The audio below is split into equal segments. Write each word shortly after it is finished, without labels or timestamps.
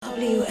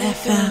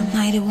WFM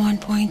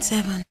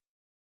 91.7.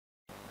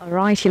 All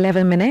right,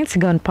 11 minutes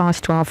gone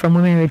past 12 from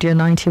Women Radio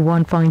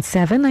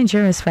 91.7,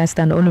 Nigeria's first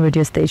and only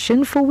radio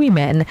station for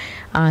women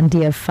and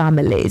their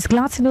families.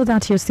 Glad to know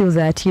that you're still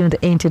there tuned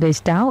in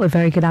today's dial. A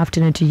very good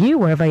afternoon to you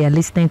wherever you're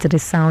listening to the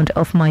sound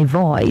of my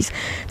voice.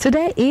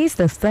 Today is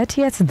the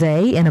 30th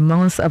day in the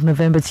month of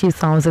November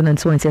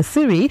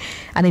 2023,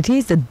 and it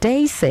is the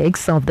day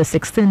 6 of the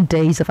 16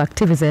 days of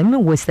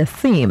activism with the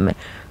theme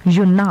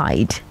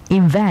Unite,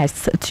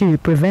 Invest to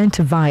Prevent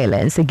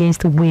Violence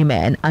Against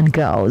Women and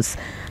Girls.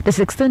 The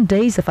 16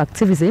 Days of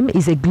Activism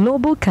is a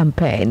global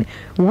campaign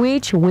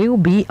which will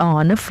be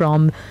on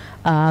from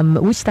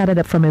which started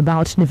up from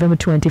about November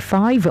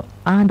 25,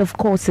 and of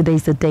course today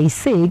is the day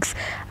 6,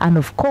 and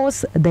of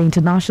course the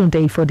International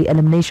Day for the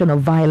Elimination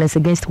of Violence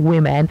Against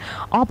Women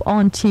up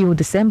until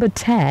December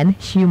 10,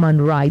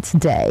 Human Rights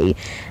Day.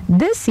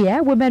 This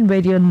year, Women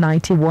Radio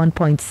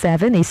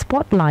 91.7 is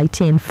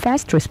spotlighting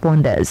first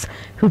responders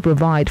who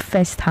provide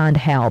first-hand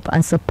help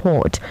and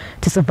support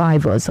to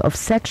survivors of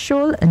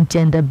sexual and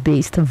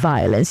gender-based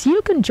violence.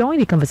 You can join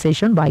the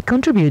conversation by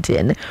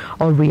contributing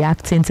or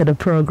reacting to the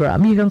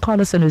program. You can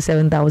call us on 07000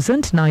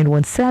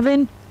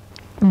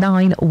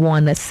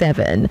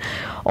 917,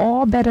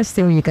 or better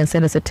still, you can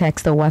send us a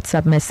text or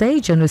WhatsApp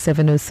message on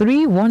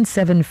 0703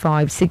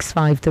 175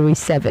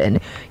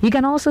 6537. You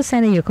can also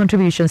send in your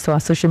contributions to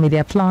our social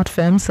media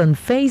platforms on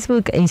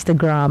Facebook,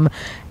 Instagram,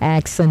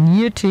 X, and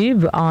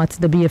YouTube at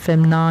the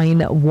BFM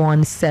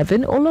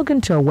 917, or log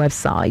into our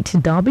website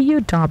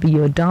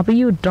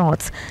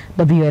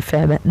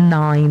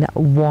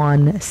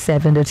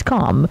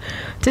www.wfm917.com.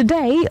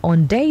 Today,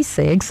 on day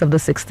 6 of the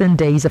 16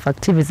 days of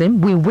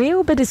activism, we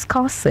will be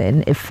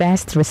discussing a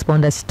first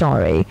responder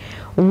story,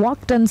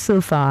 work done so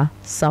far,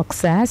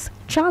 success,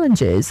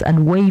 challenges,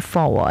 and way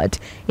forward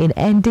in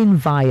ending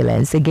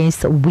violence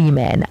against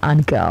women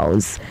and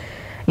girls.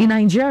 In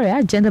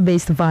Nigeria,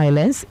 gender-based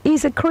violence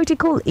is a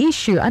critical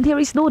issue, and there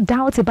is no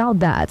doubt about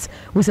that,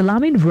 with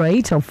alarming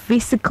rate of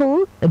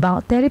physical,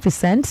 about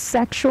 30%,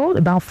 sexual,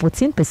 about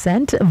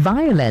 14%,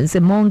 violence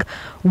among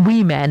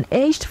women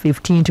aged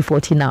 15 to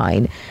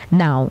 49.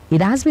 Now, it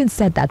has been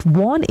said that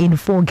 1 in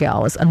 4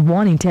 girls and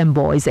 1 in 10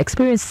 boys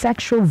experience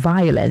sexual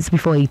violence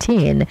before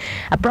 18.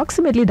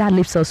 Approximately, that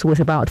leaves us with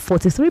about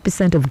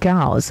 43% of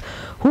girls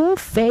who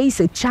face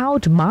a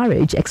child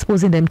marriage,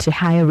 exposing them to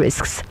higher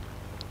risks.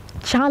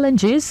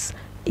 Challenges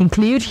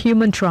include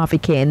human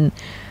trafficking,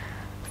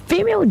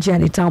 female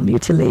genital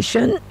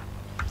mutilation,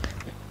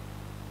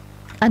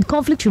 and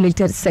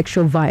conflict-related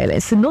sexual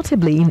violence,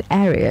 notably in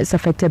areas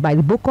affected by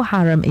the Boko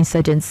Haram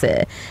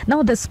insurgency.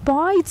 Now,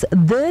 despite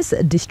these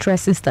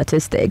distressing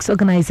statistics,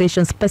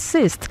 organizations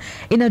persist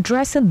in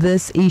addressing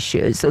these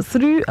issues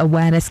through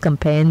awareness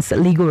campaigns,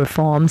 legal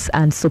reforms,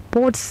 and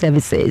support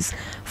services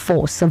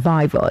for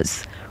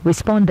survivors.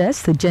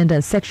 Responders to gender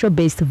and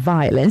sexual-based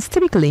violence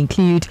typically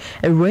include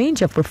a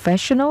range of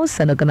professionals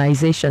and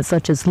organizations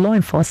such as law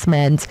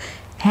enforcement,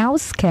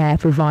 health care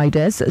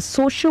providers,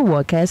 social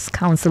workers,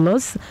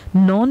 counselors,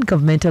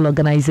 non-governmental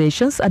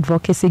organizations,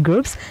 advocacy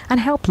groups,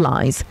 and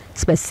helplines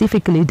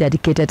specifically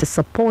dedicated to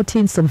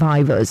supporting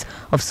survivors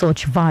of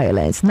such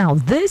violence. Now,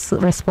 these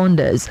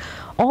responders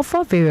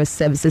offer various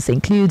services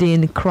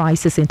including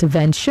crisis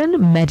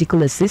intervention,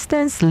 medical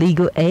assistance,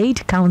 legal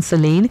aid,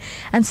 counseling,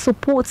 and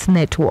support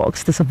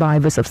networks to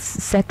survivors of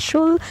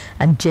sexual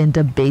and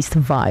gender-based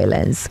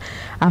violence.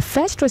 Our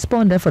first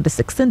responder for the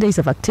 16 days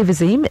of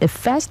activism, a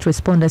first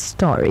responder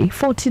story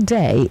for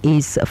today,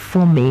 is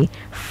Fumi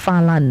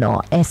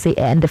Falano,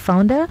 SAN, the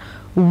founder of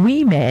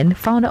Women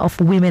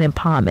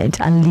Empowerment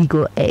and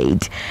Legal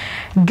Aid.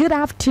 Good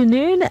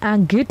afternoon,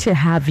 and good to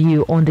have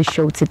you on the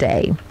show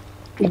today.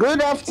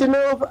 Good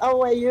afternoon.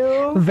 How are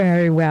you?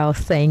 Very well,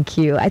 thank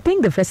you. I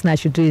think the first thing I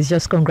should do is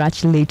just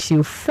congratulate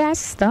you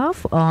first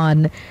off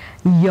on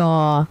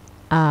your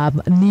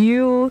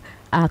new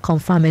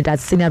confinement as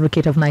Senior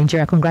Advocate of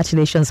Nigeria.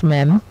 Congratulations,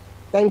 ma'am.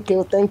 Thank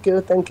you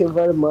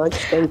very much.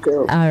 Thank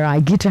you. All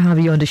right, good to have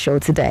you on the show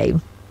today.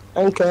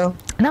 Thank you.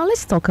 Now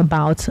let's talk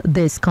about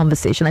this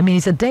conversation. I mean,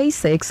 it's a day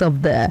 6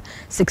 of the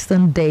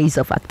 16 days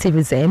of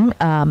activism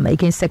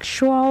against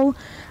sexual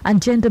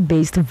and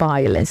gender-based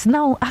violence.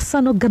 Now, as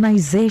an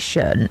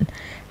organization,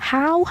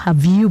 how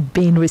have you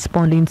been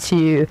responding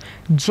to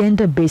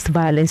gender-based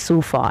violence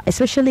so far,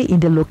 especially in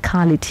the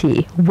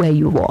locality where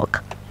you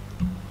work?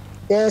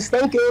 Yes,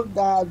 thank you.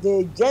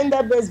 The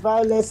gender-based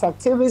violence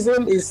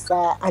activism is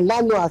an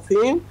annual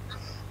theme,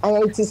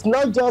 and it is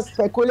not just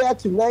peculiar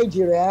to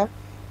Nigeria.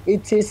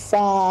 It is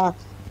a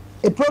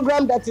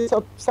program that is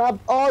observed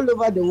all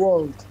over the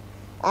world,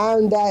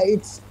 and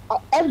it's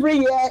every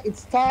year. It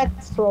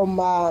starts from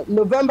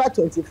November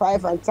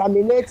 25 and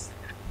terminates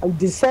on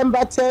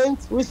December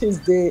 10th, which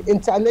is the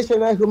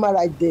International Human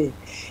Rights Day.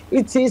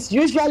 It is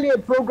usually a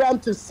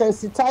program to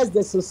sensitize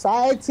the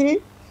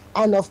society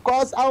and, of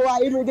course,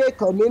 our immediate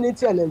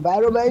community and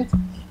environment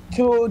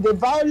to the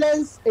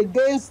violence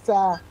against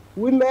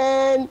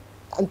women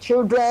and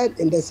children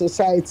in the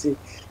society.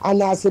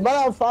 And as a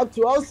matter of fact,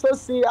 to also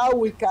see how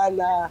we can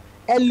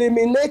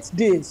eliminate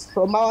this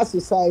from our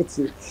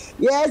society.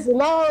 Yes,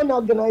 in our own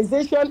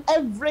organization,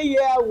 every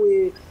year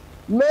we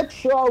make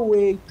sure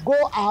we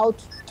go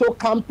out to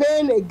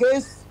campaign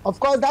against, of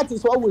course, that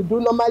is what we do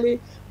normally,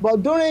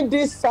 but during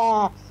this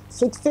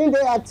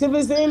 16-day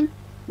activism,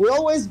 we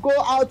always go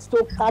out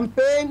to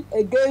campaign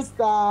against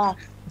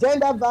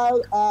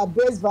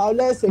gender-based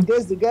violence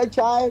against the girl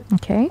child,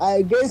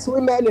 against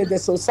women in the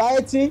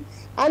society.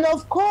 And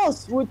of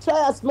course, we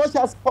try as much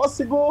as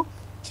possible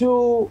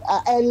to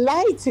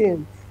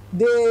enlighten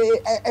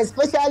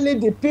especially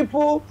the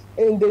people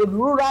in the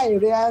rural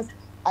areas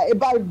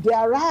about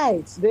their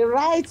rights, the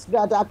rights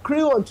that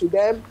accrue unto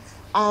them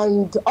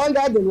and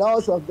under the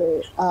laws of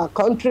the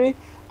country,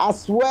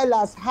 as well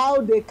as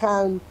how they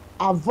can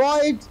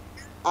avoid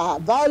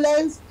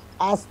violence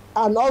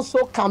and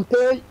also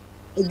campaign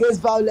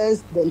against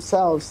violence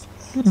themselves.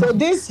 So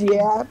this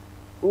year,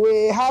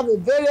 we have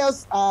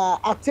various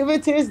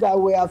activities that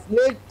we have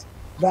laid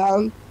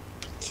down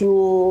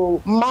to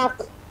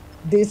mark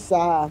this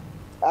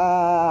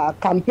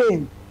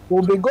campaign.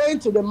 We'll be going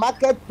to the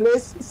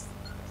marketplaces,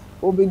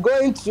 we'll be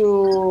going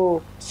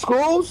to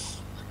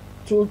schools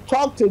to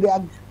talk to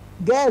their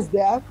girls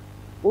there.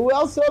 We will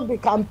also be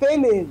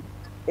campaigning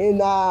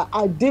in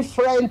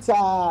different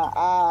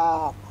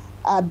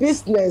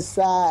business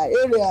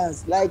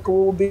areas, like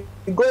we'll be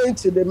going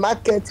to the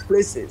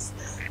marketplaces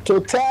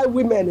to tell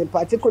women in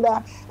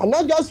particular, and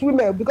not just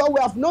women, because we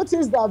have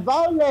noticed that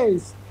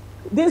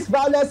this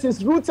violence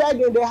is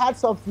rooted in the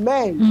hearts of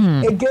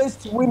men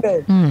against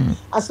women.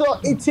 And so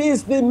it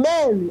is the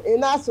men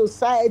in our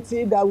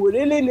society that we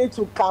really need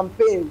to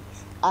campaign,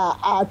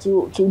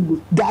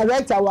 to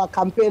direct our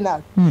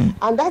campaigners.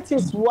 And that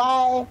is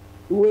why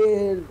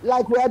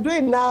like we are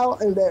doing now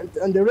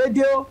on the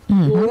radio,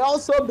 we will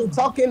also be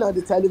talking on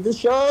the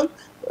television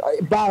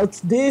about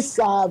this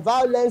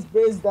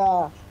violence-based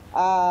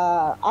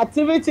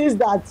activities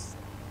that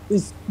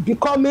is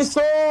becoming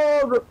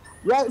so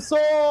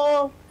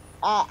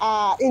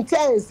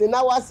intense in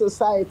our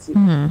society.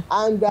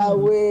 And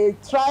we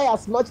try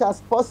as much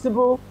as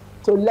possible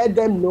to let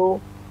them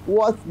know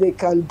what they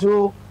can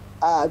do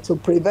to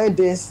prevent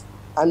this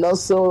and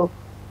also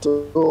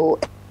to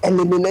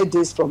eliminate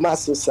this from our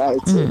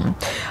society.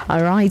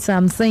 All right.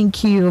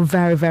 Thank you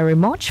very, very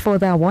much for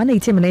that one.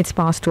 18 minutes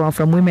past 12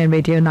 from Women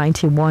Radio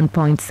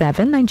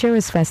 91.7,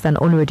 Nigeria's first and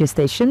only radio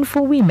station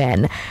for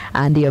women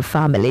and their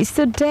families.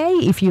 Today,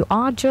 if you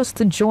are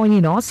just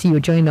joining us, you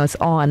join us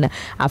on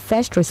a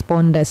first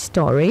responder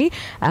story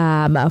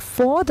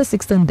for the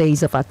 16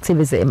 days of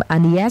activism.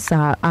 And yes,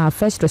 our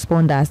first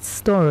responder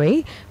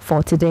story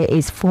for today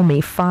is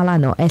Fumi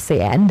Falano,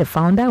 SAN, the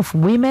founder of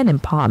Women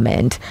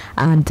Empowerment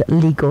and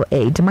Legal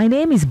Aid. My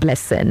name is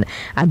Blessing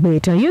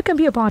Agbeto. You can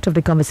be a part of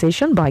the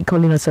conversation by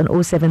calling us on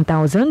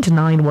 07000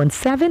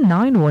 917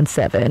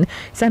 917.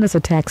 Send us a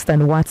text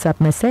and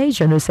WhatsApp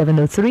message on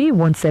 0703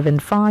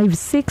 175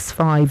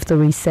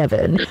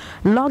 6537.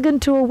 Log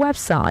into our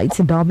website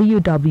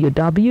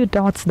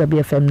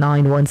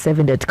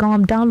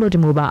www.wfm917.com. Download the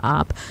mobile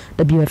app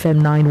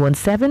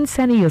WFM917.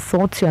 Send your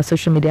thoughts to our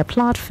social media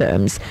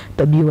platforms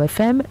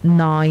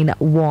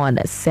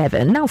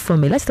WFM917. Now, for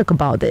me, let's talk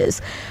about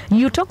this.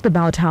 You talked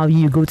about how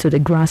you go to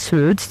the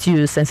grassroots to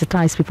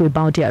sensitize people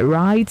about their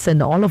rights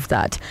and all of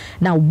that.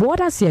 Now, what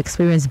has your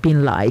experience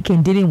been like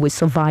in dealing with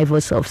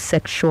survivors of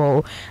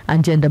sexual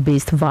and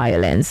gender-based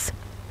violence?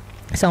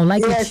 So I'd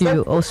like you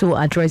to also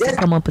address the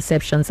common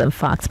perceptions and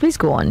facts. Please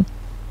go on.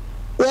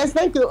 Yes,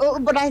 thank you.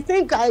 But I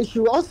think I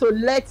should also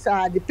let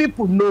the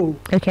people know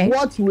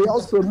what we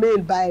also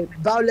mean by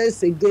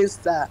violence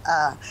against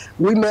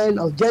women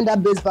or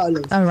gender-based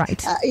violence. All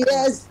right.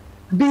 Yes,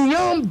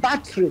 beyond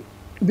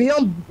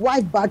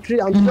wife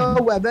battery, I'm sure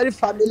we're very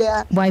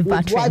familiar with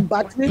wife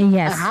battery.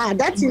 Yes.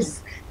 That is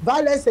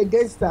violence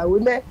against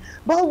women.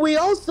 But we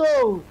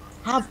also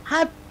have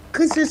had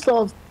cases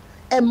of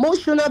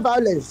emotional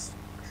violence,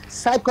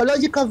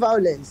 psychological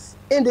violence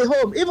in the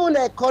home, even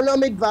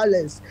economic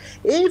violence.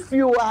 If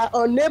you are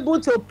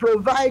unable to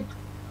provide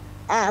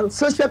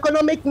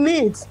socioeconomic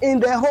needs in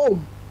the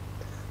home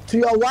to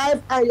your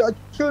wife and your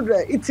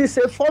children, it is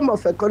a form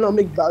of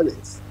economic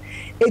violence.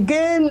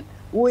 Again,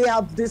 we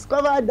have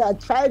discovered that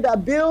child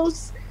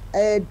abuse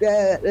and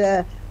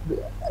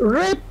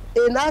rape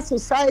in our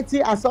society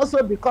has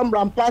also become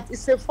rampant.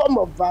 It's a form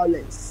of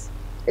violence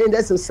in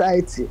the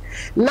society.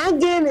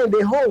 Nagging in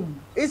the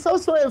home is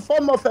also a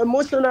form of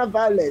emotional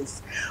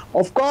violence.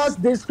 Of course,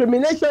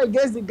 discrimination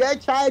against the girl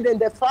child and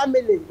the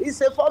family is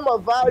a form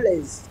of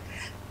violence.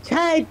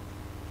 Child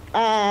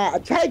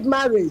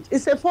marriage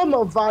is a form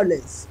of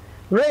violence.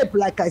 Rape,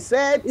 like I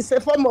said, is a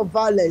form of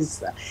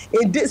violence.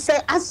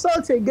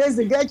 Assault against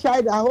the girl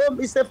child at home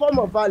is a form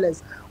of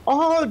violence.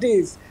 All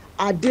these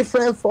are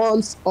different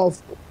forms of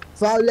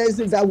violence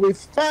that we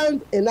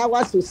found in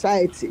our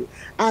society,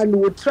 and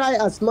we'll try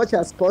as much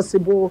as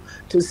possible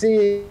to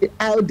see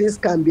how this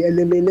can be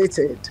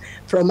eliminated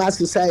from our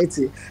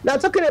society. Now,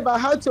 talking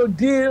about how to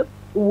deal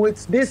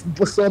with these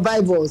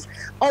survivors.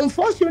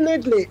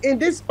 Unfortunately, in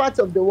this part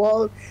of the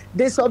world,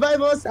 the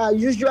survivors are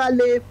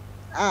usually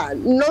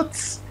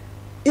not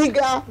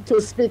eager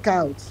to speak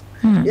out.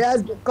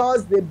 Yes,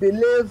 because they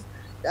believe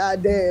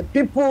the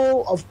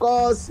people, of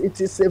course, it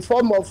is a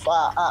form of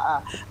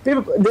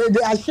people.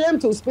 They are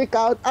ashamed to speak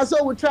out, and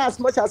so we try as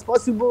much as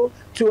possible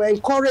to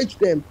encourage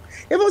them.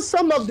 Even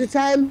some of the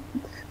time,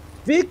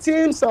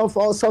 victims of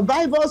or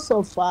survivors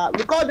of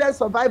we call them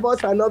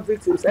survivors and not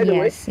victims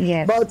anyway.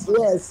 Yes. But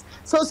yes,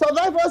 so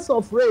survivors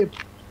of rape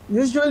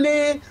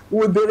usually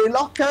will be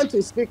reluctant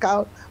to speak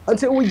out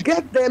until we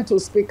get them to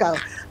speak out.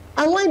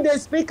 And when they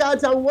speak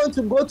out and want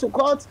to go to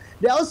court,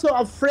 they're also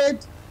afraid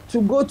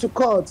to go to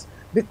court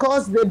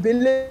because they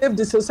believe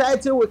the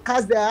society will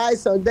cast their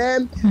eyes on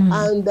them.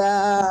 And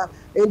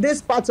in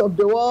this part of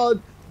the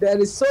world, there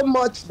is so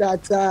much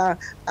that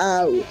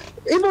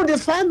even the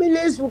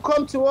families will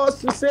come to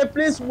us to say,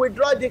 please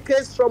withdraw the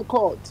case from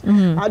court.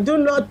 And do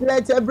not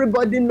let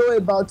everybody know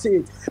about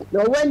it.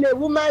 Now, when a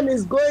woman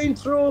is going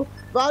through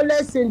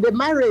violence in the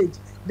marriage,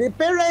 the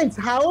parents,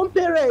 her own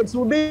parents,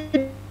 will be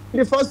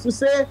the first to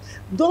say,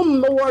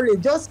 don't worry,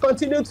 just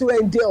continue to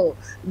endure.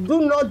 Do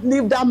not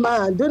leave that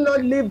man. Do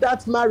not leave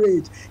that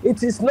marriage.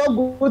 It is not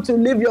good to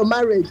leave your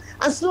marriage.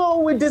 And so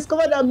we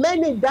discovered that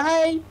many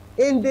die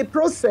in the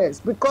process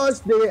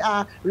because they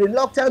are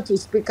reluctant to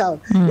speak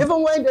out.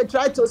 Even when they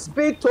try to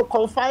speak, to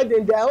confide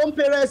in their own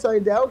parents or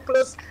in their own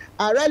close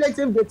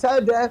relatives, they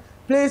tell them,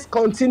 please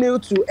continue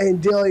to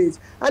endure it.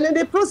 And in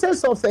the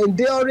process of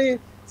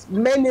enduring,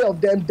 many of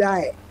them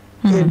die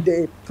in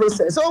the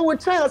process. So we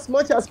try as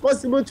much as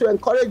possible to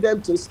encourage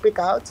them to speak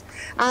out.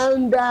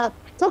 And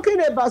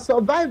talking about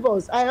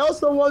survivors, I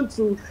also want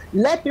to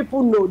let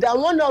people know that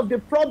one of the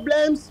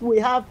problems we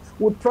have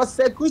with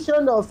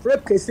prosecution of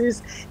rape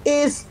cases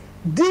is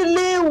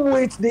dealing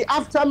with the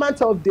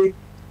aftermath of the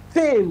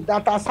thing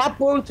that has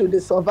happened to the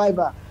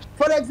survivor.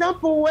 For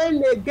example,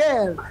 when a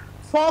girl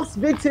falls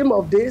victim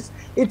of this,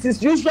 it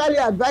is usually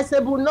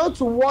advisable not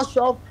to wash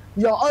off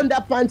your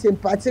underpants in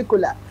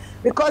particular,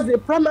 because the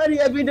primary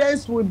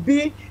evidence will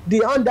be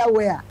the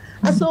underwear.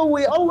 And so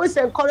we always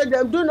encourage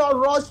them, do not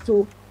rush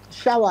to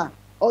shower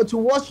or to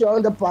wash your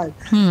underpants.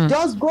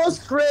 Just go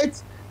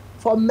straight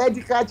for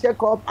medical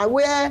checkup, and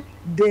where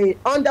the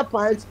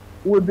underpants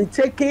will be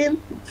taken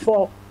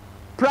for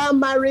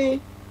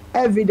primary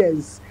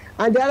evidence.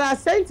 And there are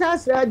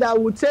centers here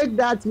that will take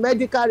that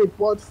medical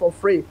report for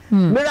free.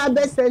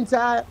 Mirabel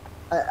Center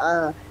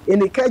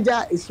in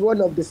Ikeja is one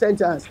of the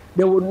centers.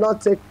 They will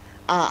not take,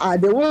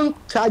 they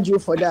won't charge you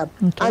for that.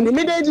 Okay. And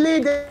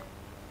immediately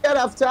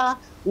thereafter,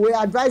 we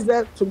advise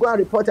them to go and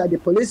report at the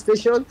police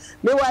station.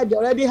 Meanwhile, they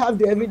already have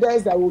the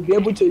evidence that we'll be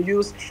able to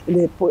use in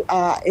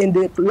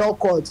the law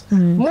court.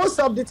 Most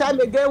of the time,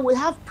 again, we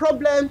have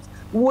problems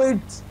with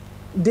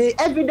the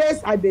evidence,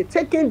 and they're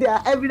taking their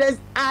evidence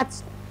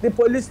at the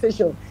police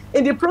station.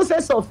 In the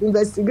process of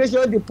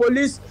investigation, the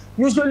police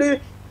usually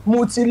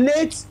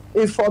mutilate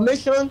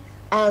information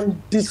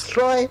and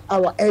destroy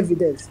our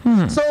evidence.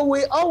 So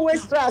we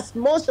always try as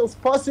much as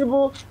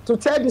possible to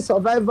tell the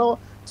survivor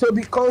to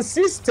be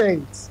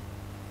consistent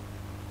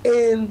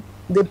in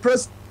the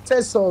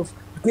process of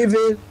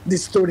giving the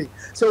story.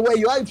 So when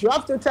if you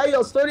have to tell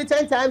your story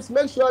 10 times,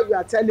 make sure you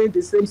are telling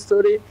the same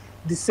story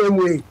the same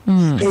way.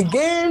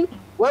 Again,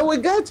 when we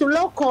get to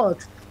law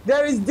court,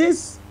 there is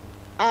this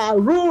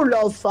rule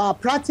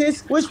of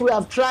practice which we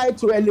have tried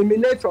to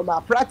eliminate from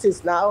our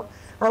practice now,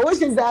 and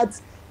which is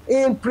that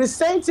in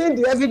presenting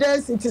the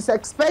evidence, it is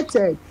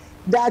expected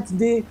that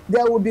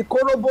there will be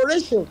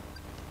corroboration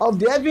of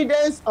the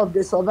evidence of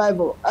the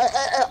survivor.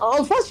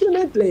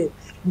 Unfortunately,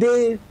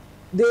 the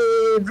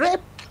rape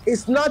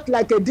is not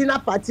like a dinner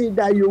party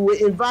that you will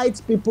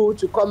invite people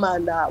to come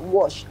and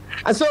watch.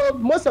 And so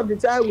most of the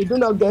time, we do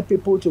not get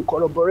people to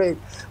corroborate.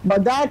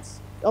 But that,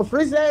 of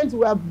recent,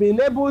 we have been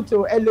able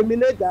to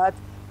eliminate that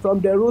from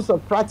the rules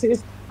of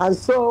practice. And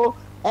so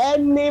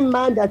any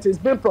man that is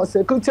being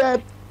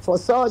prosecuted for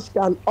such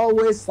can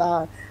always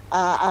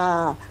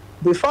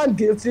be found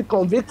guilty,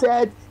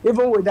 convicted,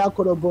 even without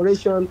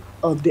corroboration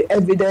of the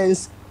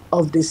evidence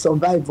of the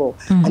survivor.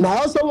 And I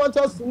also want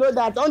us to know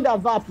that under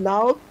VAP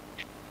now,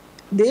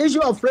 the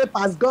issue of rape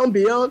has gone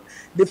beyond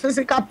the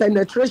physical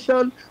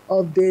penetration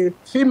of the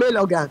female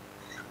organ.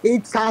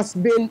 It has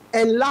been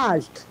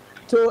enlarged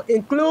to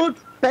include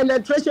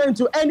penetration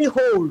into any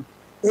hole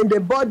in the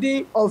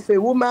body of a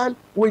woman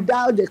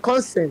without the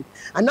consent.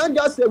 And not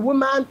just a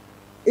woman,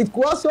 it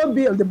could also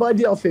be on the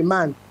body of a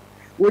man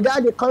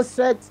without the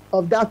consent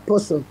of that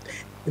person.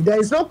 If there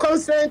is no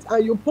consent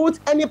and you put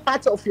any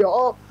part of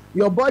your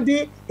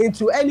body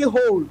into any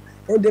hole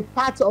in the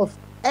part of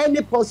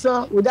any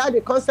person without the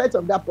consent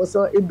of that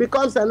person, it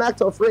becomes an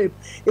act of rape.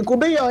 It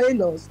could be your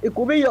anus, it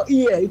could be your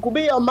ear, it could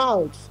be your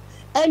mouth,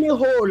 any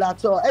hole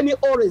at all, any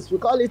orifice, we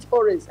call it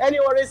orifice, any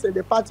orifice in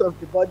the part of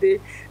the body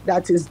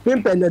that is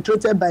being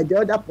penetrated by the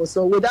other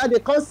person without the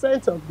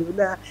consent of the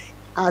owner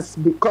has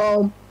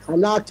become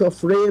an act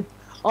of rape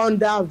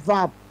under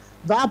VAP.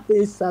 VAP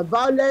is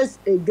Violence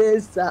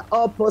Against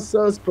All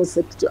Persons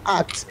Prosecuted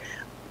Act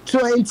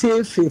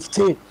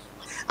 2015.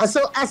 And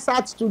so as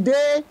at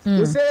today,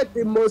 we say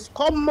the most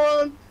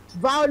common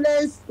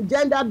violence,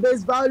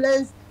 gender-based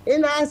violence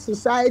in our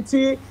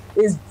society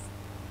is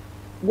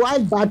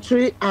wife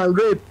battery, and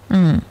rape.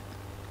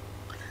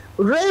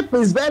 Rape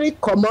is very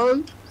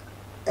common,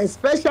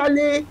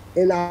 especially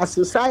in our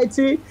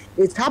society.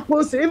 It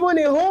happens even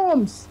in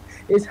homes.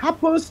 It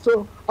happens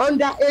to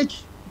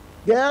underage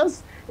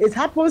girls. It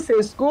happens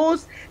in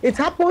schools. It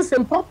happens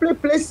in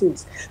public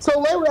places. So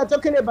when we are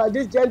talking about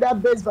this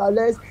gender-based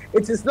violence,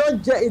 it is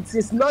not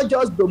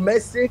just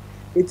domestic.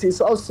 It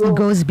is also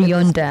goes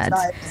beyond that.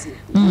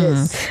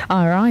 Yes.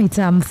 All right.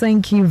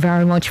 Thank you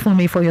very much,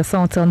 Fumi, for your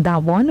thoughts on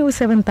that one.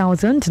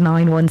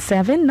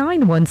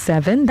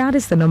 07000-917-917. That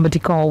is the number to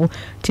call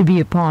to be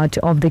a part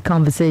of the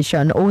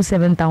conversation.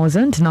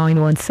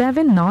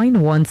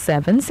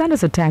 07000-917-917. Send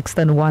us a text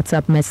and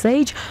WhatsApp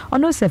message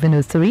on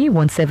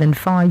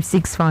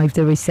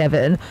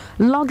 0703-175-6537.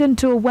 Log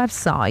into our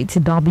website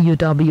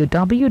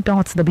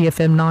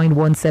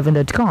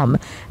www.wfm917.com.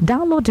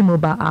 Download the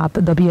mobile app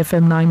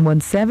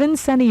WFM917.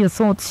 Sending your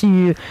thoughts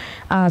to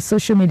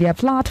social media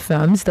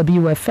platforms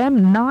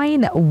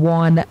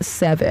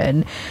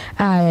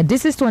WFM917.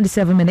 This is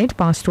 27 minutes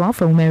past 12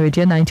 from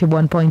Radio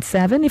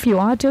 91.7. If you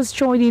are just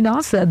joining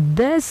us,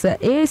 this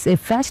is a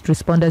first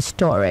responder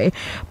story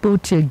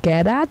put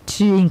together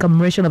in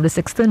commemoration of the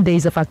 16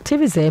 days of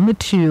activism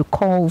to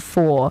call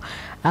for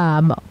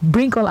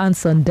bring all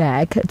hands on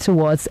deck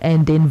towards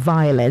ending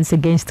violence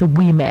against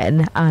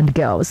women and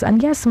girls.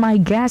 And yes, my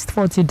guest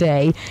for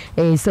today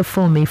is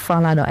Fumi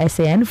Falano,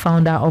 SAN,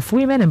 founder of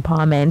Women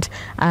Empowerment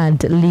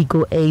and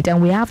Legal Aid.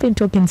 And we have been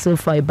talking so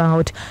far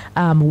about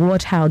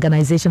what her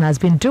organization has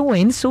been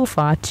doing so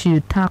far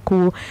to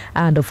tackle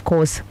and, of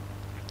course,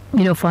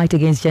 fight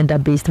against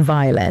gender-based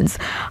violence.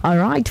 All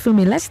right,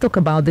 Fumi, let's talk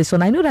about this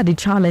one. I know that the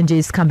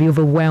challenges can be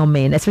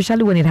overwhelming,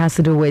 especially when it has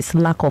to do with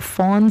lack of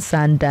funds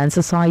and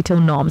societal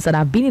norms that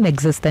have been in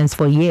existence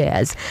for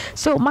years.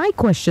 So my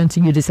question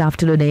to you this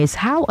afternoon is,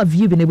 how have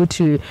you been able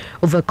to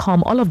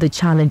overcome all of the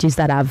challenges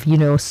that have,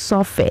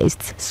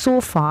 surfaced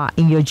so far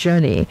in your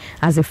journey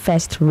as a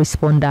first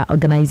responder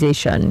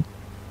organization?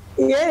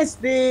 Yes,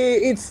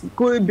 it's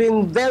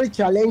been very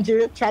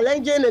challenging.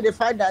 Challenging in the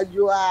fact that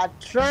you are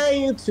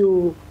trying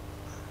to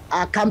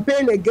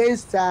campaign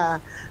against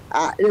an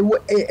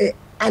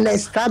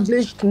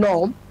established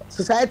norm,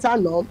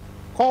 societal norm,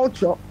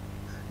 culture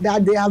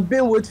that they have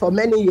been with for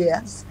many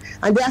years,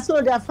 and they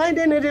are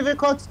finding it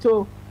difficult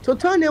to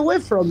turn away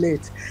from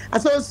it.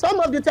 And so some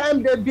of the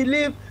time they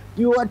believe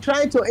you are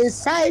trying to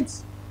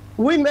incite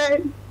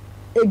women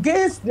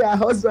against their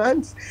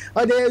husbands,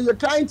 or you're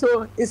trying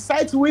to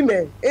incite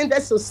women in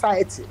the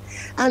society.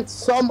 And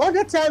some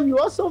other time you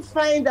also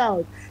find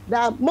out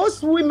that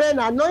most women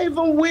are not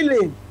even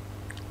willing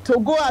to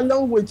go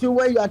along with you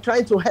when you are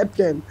trying to help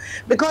them,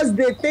 because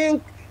they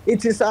think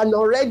it is an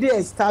already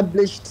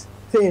established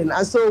thing,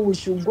 and so we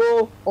should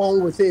go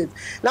on with it.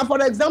 Now,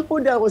 for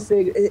example, there was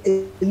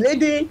a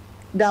lady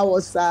that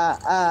was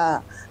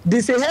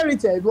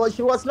disinherited. Well,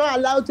 she was not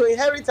allowed to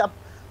inherit her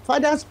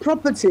father's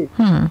property.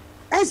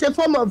 As a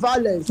form of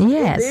violence.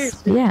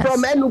 Yes.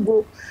 From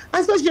Enugu.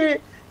 And so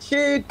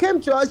she came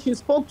to us, she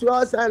spoke to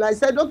us, and I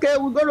said, okay,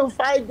 we're going to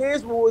fight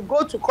this. We will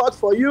go to court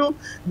for you,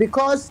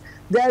 because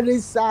there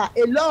is a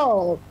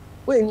law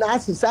in our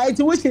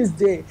society, which is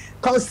the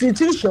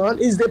Constitution,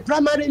 is the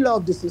primary law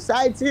of the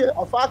society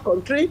of our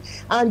country.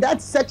 And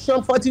that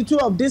section 42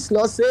 of this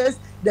law says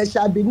there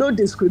shall be no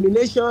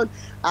discrimination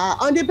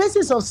on the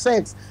basis of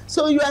sex.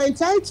 So you are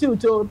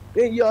entitled to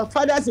your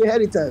father's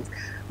inheritance.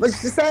 But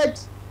she said,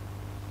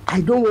 I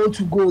don't want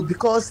to go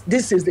because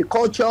this is the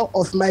culture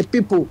of my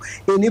people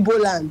in Igbo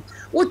land.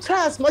 We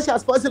try as much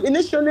as possible.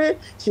 Initially,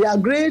 she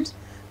agreed,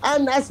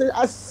 and as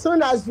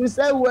soon as we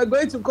said we were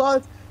going to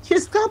court, she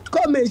stopped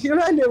coming. She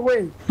ran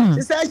away.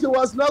 She said she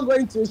was not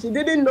going to. She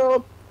didn't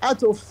know how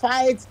to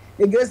fight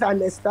against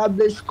an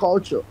established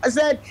culture. I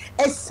said,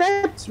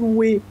 except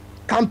we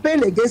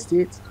campaign against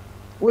it,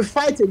 we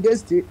fight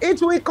against it,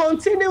 it will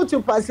continue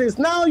to persist.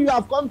 Now you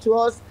have come to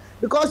us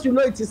because you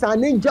know it is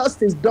an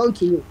injustice done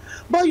to you.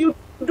 But you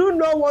do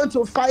not want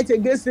to fight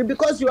against it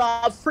because you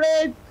are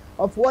afraid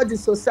of what the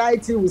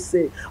society will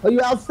say, or you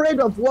are afraid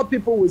of what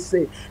people will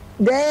say.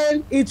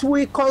 Then it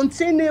will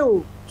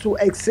continue to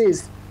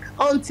exist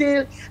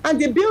until, and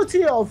the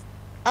beauty of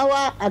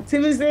our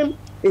activism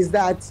is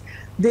that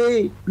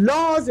the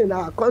laws in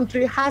our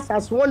country has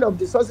as one of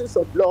the sources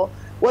of law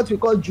what we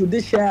call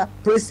judicial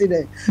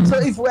precedent. So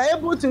if we're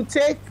able to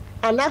take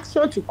an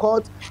action to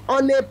court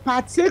on a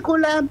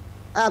particular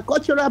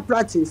cultural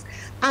practice,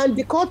 and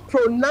the court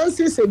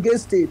pronounces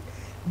against it,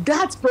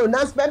 that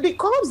pronouncement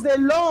becomes the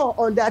law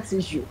on that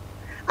issue.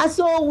 And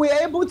so we're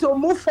able to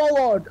move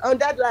forward on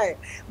that line.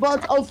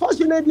 But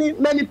unfortunately,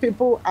 many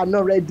people are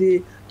not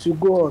ready to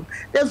go on.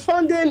 The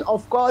funding,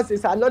 of course,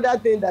 is another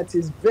thing that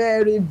is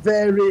very,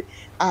 very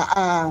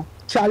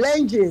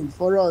challenging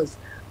for us,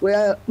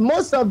 where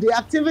most of the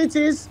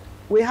activities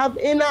we have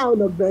in our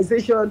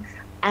organization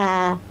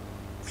are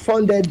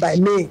funded by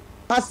me,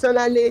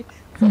 personally,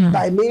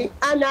 by me,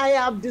 and I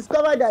have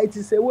discovered that it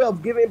is a way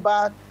of giving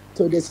back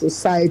to the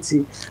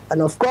society.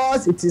 And of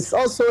course, it is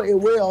also a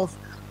way of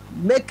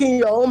making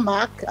your own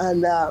mark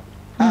and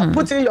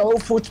putting your own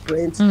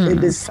footprint in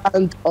the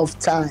sand of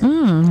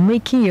time.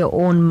 Making your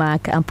own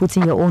mark and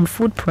putting your own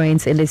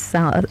footprints in the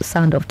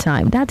sand of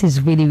time. That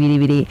is really, really,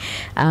 really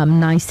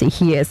nice to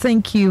hear.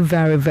 Thank you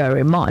very,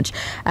 very much.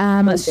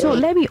 So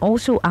let me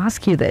also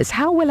ask you this.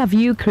 How well have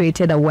you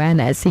created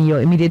awareness in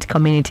your immediate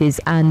communities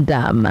and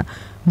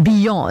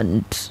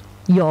beyond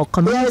your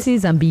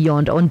communities and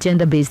beyond on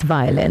gender-based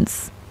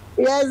violence?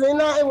 Yes,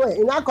 in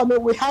our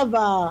community, we have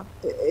a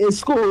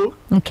school.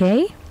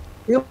 Okay.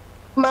 Human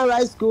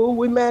rights school,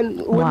 women,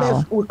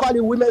 we call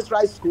it women's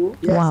rights school.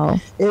 Yes. Wow.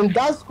 In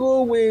that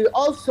school, we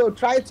also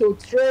try to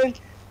train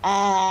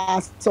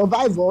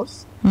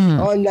survivors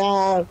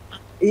on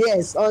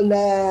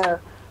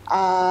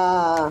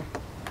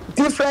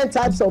different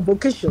types of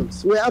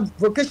vocations. We have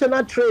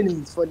vocational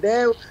trainings for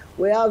them.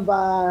 We have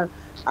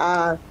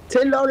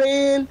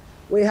tailoring.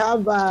 We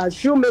have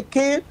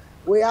shoemaking.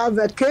 We have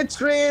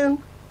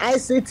catering,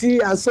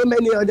 ICT, and so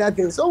many other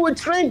things. So we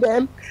train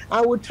them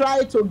and we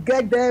try to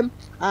get them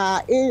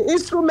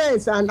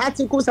instruments and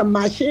articles and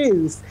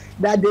machines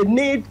that they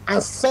need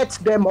and set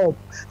them up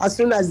as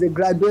soon as they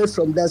graduate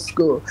from that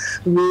school.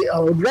 We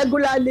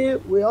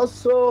we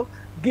also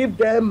give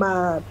them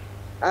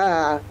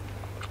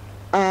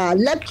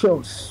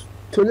lectures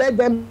to let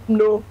them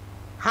know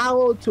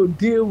how to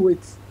deal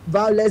with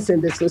violence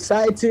in the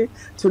society,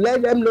 to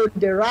let them know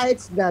the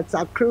rights that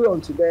accrue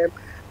onto them,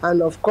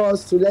 and of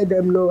course to let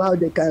them know how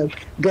they can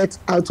get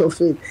out of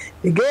it.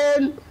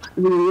 Again,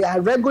 we are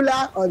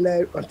regular on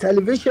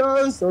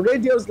televisions, on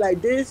radios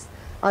like this,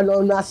 and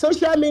on our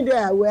social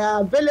media. We are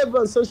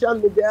available on social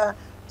media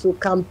to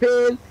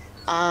campaign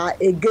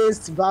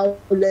against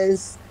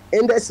violence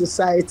in the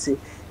society.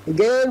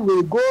 Again,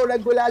 we go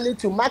regularly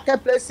to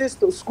marketplaces,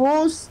 to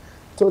schools,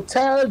 to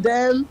tell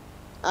them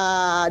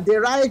the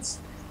rights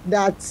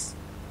that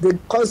the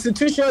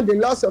Constitution, the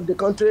laws of the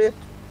country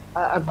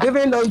have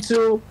given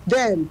unto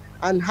them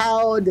and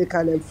how they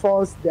can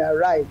enforce their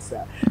rights.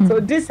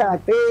 So these are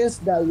things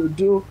that we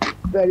do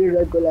very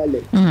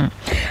regularly.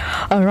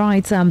 All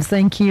right,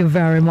 thank you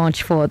very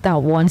much for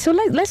that one. So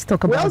let's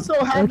talk about. We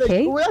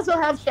also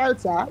have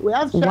shelter. We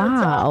have shelter.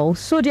 Wow!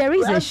 So there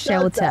is a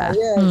shelter.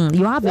 Yes.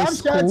 You have a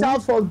school.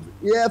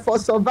 Shelter for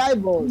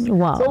survivors.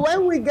 Wow! So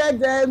when we get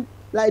them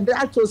like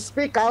that to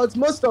speak out,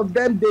 most of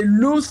them they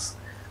lose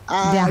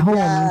their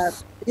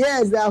homes.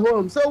 Their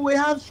homes. So we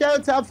have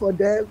shelter for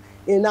them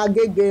in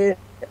Agege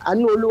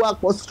and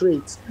Oluwapo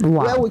Street,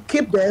 where we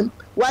keep them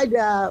while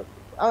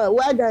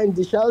they're in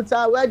the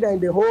shelter, while they're in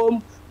the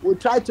home. We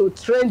try to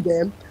train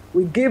them.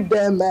 We give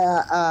them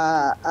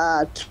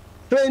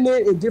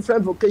training in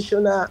different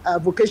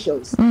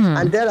vocations,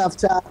 and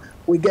thereafter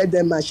we get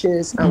them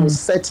machines and we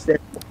set them.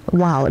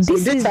 Wow,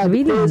 this is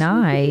really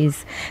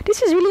nice.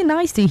 This is really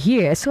nice to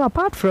hear. So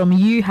apart from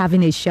you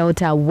having a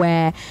shelter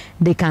where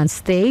they can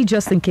stay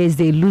just in case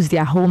they lose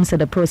their homes in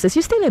the process,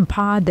 you still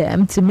empower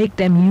them to make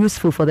them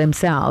useful for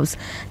themselves.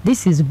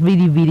 This is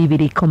really, really,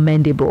 really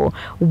commendable.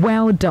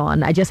 Well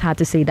done. I just had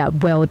to say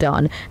that. Well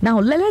done. Now,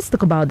 let's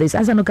talk about this.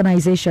 As an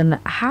organization,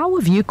 how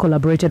have you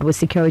collaborated with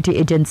security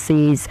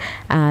agencies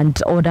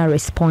and other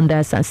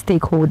responders and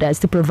stakeholders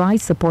to provide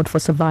support for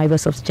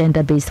survivors of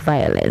gender-based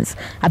violence?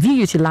 Have you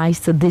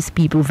utilized these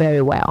people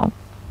very well?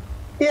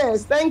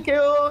 Yes, thank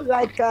you.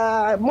 Like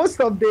most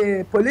of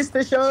the police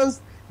stations,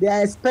 they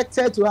are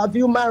expected to have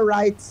human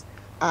rights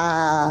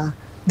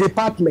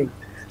department.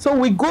 So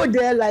we go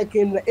there, like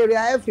in Area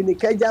F in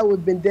Ikeja,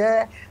 we've been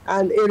there,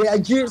 and Area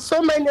G.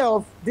 So many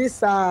of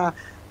these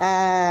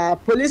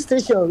police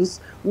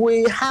stations,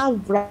 we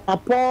have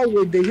rapport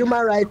with the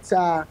human rights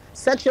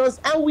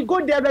sections, and we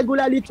go there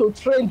regularly to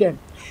train them,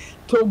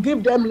 to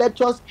give them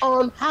lectures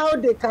on how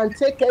they can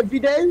take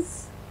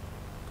evidence,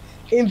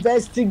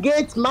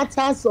 investigate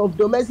matters of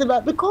domestic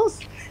violence, because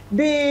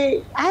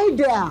the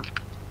idea,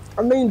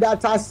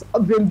 that has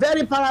been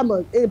very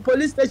paramount in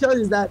police stations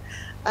is that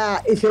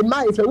if a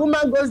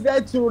woman goes there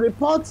to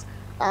report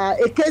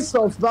a case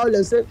of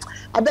violence,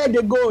 I bet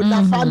they go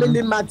the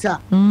family matter.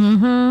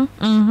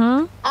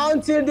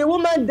 Until the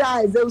woman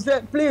dies, they will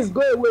say, please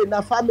go away,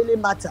 na family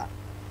matter.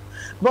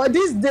 But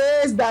these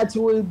days that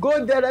we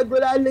go there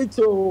regularly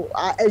to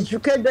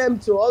educate them,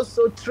 to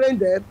also train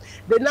them,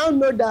 they now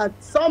know that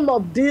some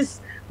of these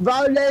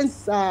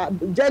violence,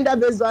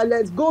 gender-based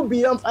violence, go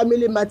beyond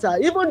family matter.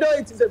 Even though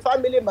it is a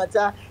family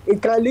matter, it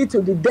can lead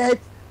to the death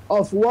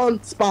of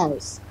one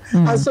spouse.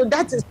 And so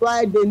that is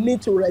why they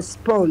need to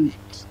respond.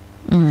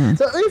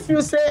 So if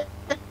you say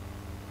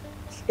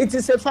it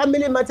is a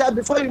family matter,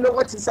 before you know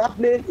what is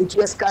happening, it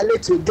will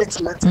escalate to a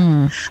death matter.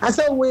 And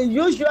so we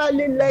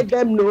usually let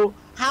them know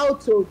how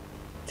to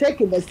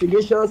take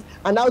investigations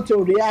and how to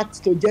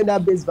react to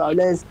gender-based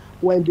violence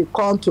when they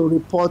come to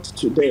report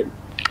to them.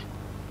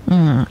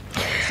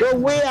 So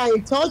we are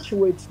in touch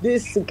with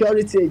these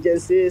security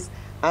agencies,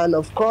 and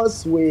of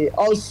course we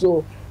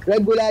also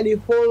regularly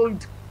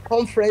hold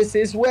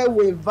conferences where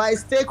we invite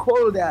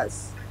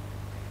stakeholders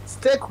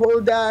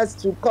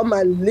to come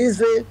and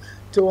listen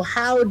to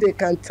how they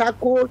can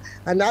tackle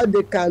and how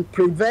they can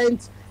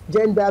prevent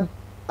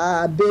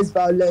gender-based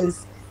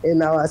violence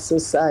in our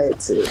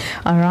society.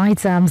 All right,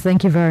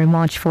 thank you very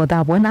much for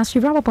that one. As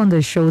we wrap up on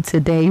the show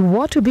today,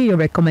 what would be your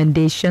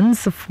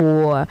recommendations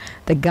for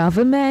the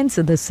government,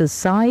 the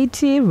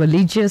society,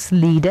 religious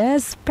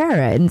leaders,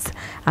 parents,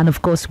 and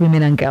of course,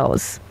 women and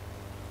girls?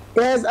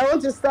 Yes, I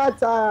want to start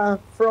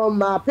from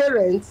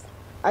parents.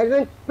 I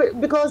think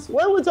because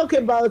when we talk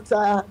about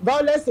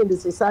violence in the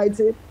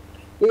society,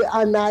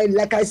 and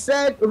like I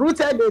said,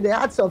 rooted in the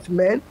hearts of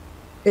men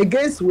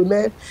against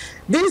women,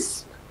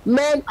 these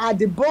men are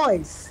the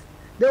boys.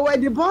 They were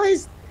the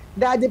boys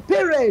that the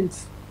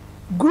parents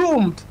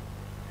groomed,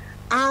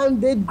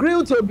 and they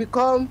grew to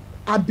become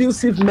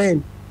abusive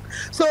men.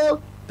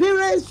 So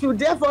parents should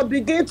therefore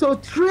begin to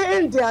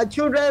train their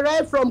children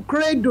right from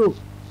cradle.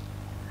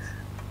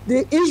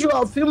 The issue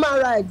of human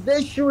rights,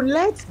 they should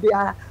let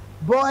their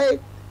boy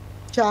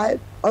child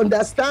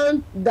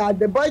understand that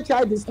the boy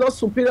child is not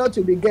superior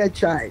to the girl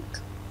child.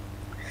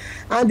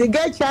 And the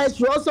girl child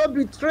should also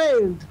be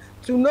trained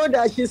to know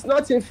that she's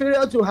not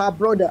inferior to her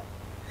brother.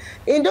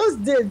 In those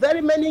days,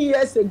 very many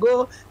years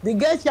ago, the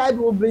girl child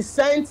will be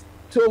sent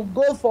to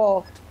go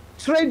for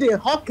trading,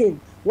 hawking,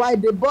 while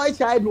the boy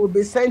child will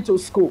be sent to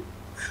school.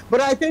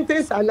 But I think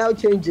things are now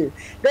changing.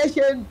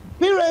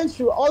 Parents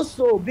should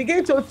also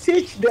begin to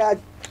teach their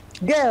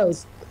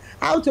girls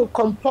how to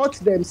comport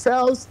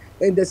themselves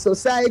in the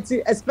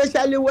society,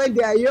 especially when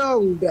they are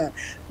young.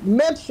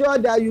 Make sure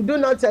that you do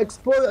not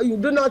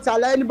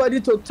allow anybody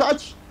to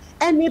touch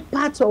any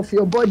part of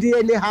your body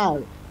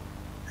anyhow.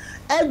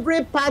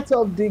 Every part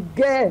of the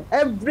girl,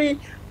 every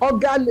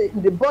organ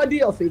in the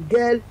body of a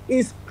girl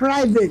is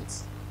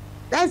private.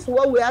 That's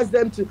what we ask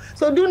them to.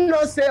 So do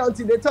not say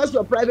until they touch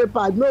your private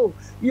part. No,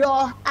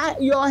 your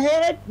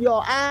head,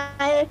 your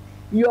eye,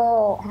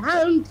 your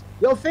hand,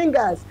 your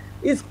fingers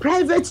is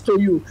private to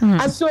you.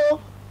 And so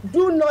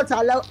do not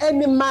allow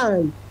any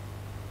man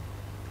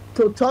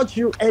to touch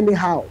you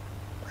anyhow.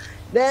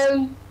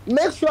 Then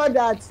make sure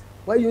that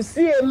when you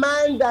see a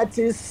man that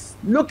is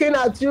looking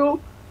at you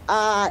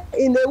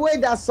in a way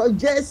that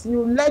suggests,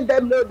 you let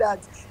them know that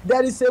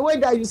there is a way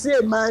that you see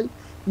a man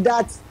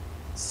that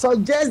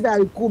suggests that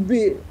it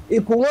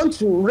could want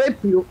to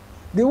rape you,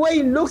 the way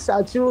he looks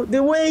at you,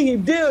 the way he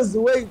deals,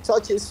 the way he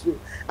touches you.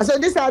 And so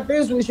these are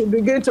things we should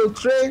begin to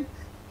train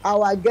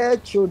our girl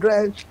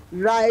children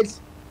right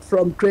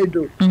from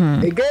cradle.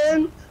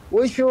 Again,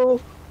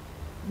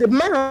 the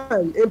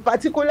man in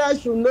particular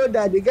should know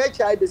that the girl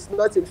child is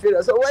not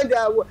inferior. So when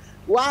their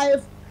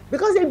wife,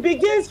 because it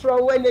begins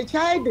from when the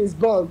child is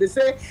born,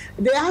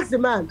 they ask the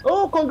man,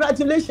 "Oh,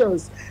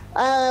 congratulations!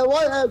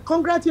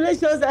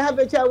 Congratulations! I have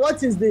a child.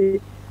 What is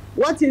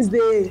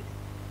the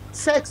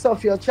sex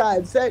of your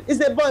child?" Say, "It's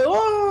a boy."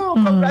 "Oh,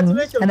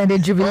 congratulations!" And then they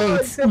jubilate. "Oh,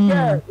 it's a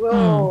girl."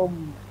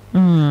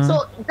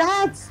 So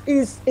that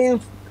is in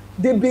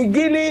the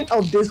beginning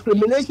of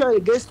discrimination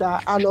against her,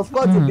 and of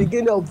course the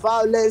beginning of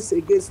violence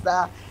against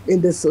her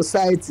in the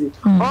society.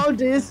 All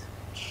this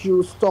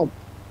should stop.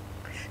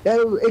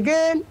 Then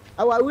again,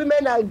 our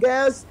women and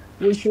girls,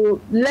 we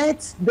should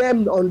let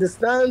them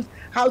understand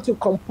how to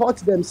comport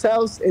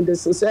themselves in the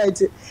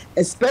society,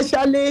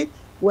 especially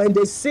when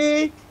they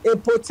see a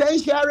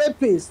potential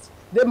rapist.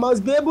 They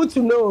must be able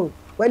to know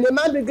when a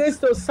man begins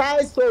to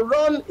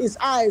run his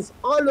eyes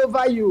all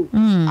over you,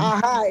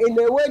 in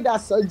a way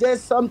that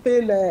suggests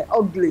something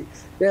ugly,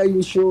 then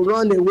you should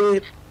run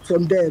away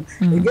from them.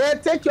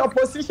 Again, take your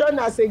position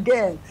as a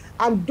girl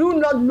and do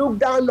not look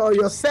down on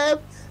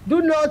yourself.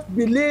 Do not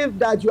believe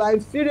that you are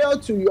inferior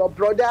to your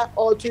brother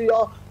or to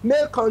your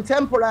male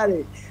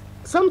contemporary.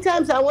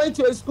 Sometimes I went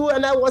to a school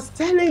and I was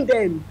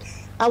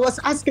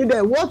asking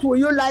them, "What would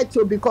you like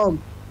to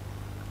become?"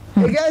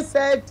 The girl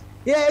said,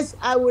 "Yes,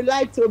 I would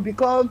like to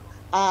become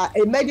a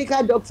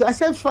medical doctor." I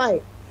said,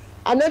 "Fine."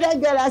 Another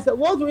girl, I said,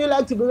 "What would you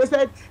like to be?" They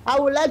said, "I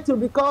would like to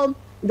become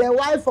the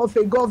wife of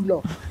a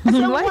governor." I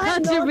said, Why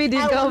can't you be the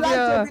governor? I would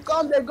like to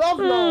become the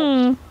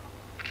governor.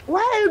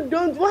 Why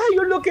are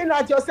you looking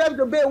at yourself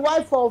to be a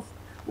wife of?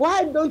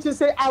 Why don't you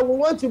say, "I will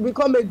want to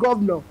become a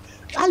governor"?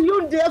 Are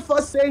you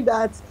therefore saying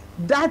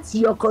that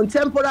your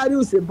contemporary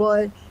who's a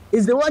boy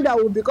is the one that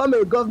will become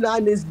a governor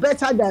and is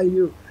better than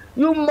you?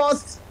 You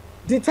must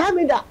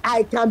determine that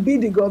I can be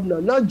the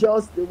governor, not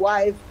just the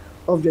wife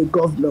of the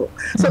governor.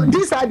 So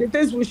these are the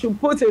things we should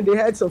put in the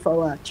heads of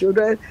our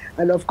children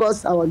and of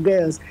course our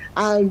girls.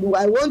 And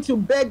I want to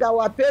beg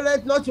our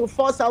parents not to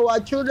force our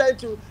children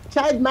to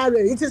child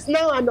marriage. It is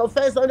now an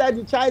offense under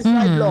the Child's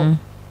Right Law.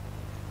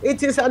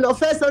 It is an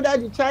offense under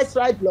the Child's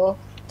Right Law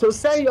to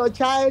send your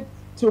child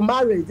to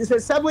marriage. It's a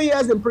 7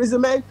 years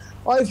imprisonment,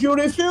 or if you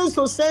refuse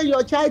to send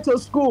your child to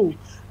school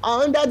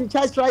under the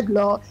Child's Right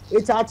Law,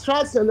 it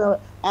attracts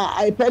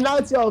a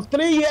penalty of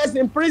 3 years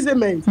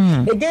imprisonment.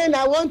 Again,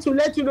 I want to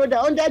let you know that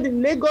under the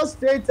Lagos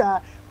State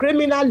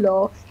criminal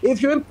law,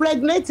 if you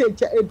impregnate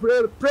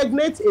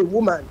a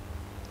woman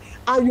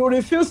and you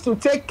refuse to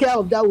take care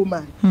of that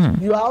woman,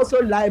 you are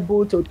also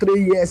liable to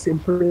 3 years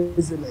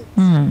imprisonment.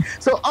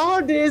 So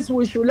all this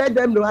we should let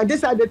them know, and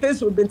these are the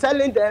things we've been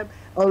telling them,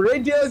 on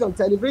radios, on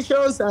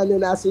televisions, and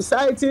in our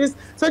societies,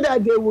 so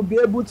that they will be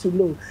able to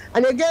know.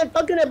 And again,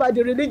 talking about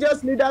the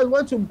religious leaders, we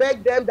want to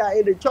beg them that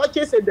in the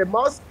churches, in the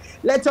mosque,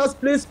 let us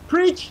please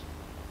preach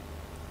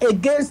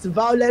against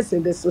violence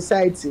in the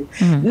society.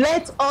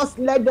 Let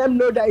them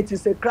know that it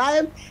is a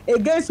crime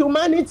against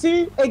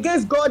humanity,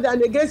 against God,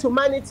 and against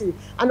humanity,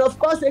 and of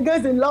course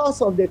against the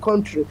laws of the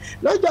country.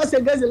 Not just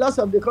against the laws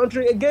of the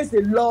country, against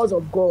the laws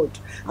of God.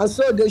 And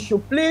so they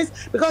should please,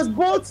 because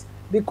both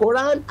the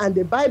Quran and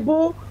the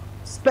Bible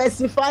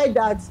specify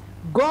that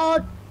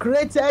God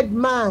created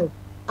man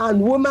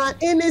and woman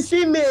in his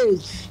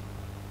image.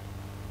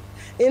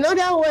 In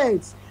other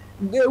words,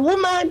 the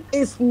woman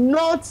is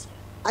not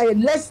a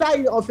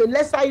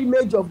lesser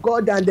image of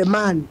God than the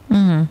man.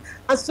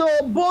 And so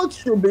both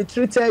should be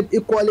treated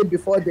equally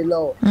before the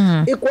law,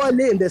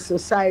 equally in the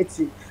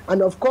society.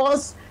 And of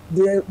course,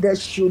 there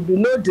should be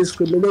no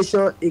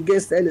discrimination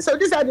against any. So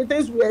these are the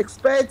things we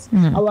expect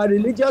our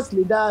religious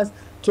leaders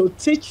to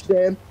teach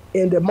them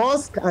in the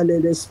mosque and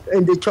in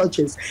the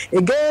churches.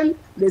 Again,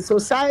 the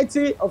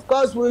society, of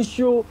course, we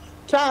should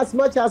try as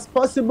much as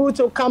possible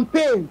to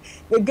campaign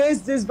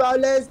against this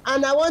violence.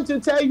 And I want to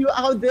tell you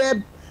out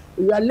there,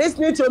 you are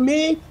listening to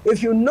me,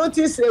 if you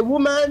notice a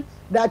woman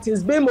that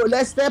is being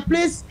molested,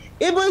 please,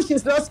 even if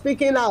she's not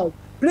speaking out,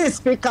 please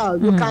speak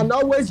out. You can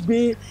always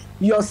be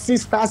your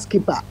sister's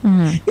keeper.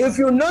 If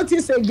you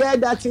notice a girl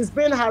that is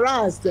being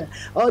harassed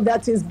or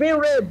that is being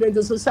raped in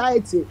the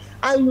society,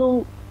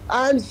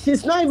 and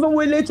she's not even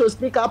willing to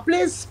speak out,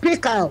 please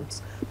speak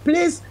out.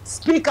 Please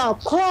speak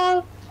out.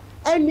 Call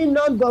any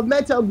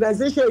non-governmental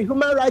organization,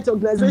 human rights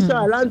organization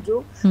around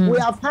you. We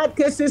have had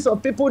cases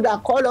of people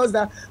that call us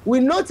that we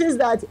noticed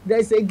that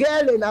there's a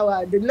girl in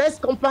the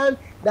next compound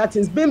that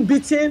is being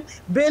beaten,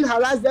 being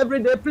harassed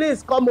every day.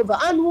 Please come over.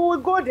 And we will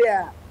go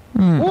there.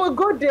 We will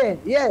go there,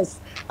 yes.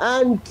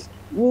 And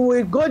we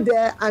will go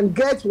there and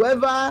get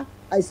whoever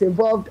is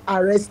involved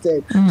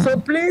arrested. So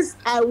please,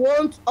 I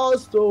want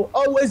us to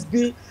always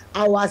be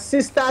our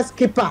sister's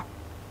keeper.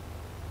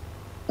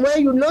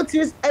 When you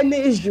notice any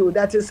issue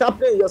that is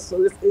happening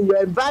in your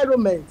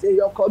environment, in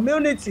your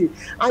community,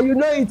 and you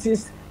know it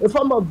is a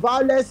form of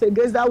violence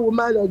against that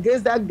woman or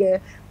against that girl,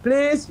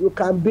 please, you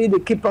can be the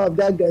keeper of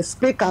that girl.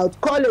 Speak out,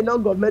 call a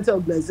non-governmental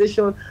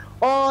organization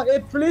or a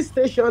police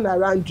station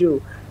around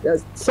you.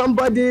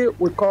 Somebody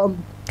will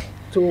come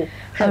to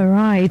help. All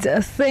right.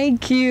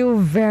 Thank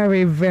you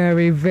very,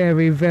 very,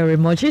 very, very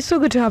much. It's so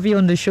good to have you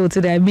on the show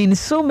today. I mean,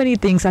 so many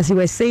things, as you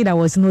were saying, I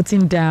was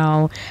noting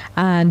down,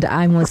 and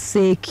I must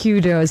say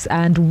kudos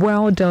and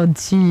well done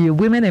to you.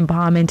 Women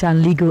Empowerment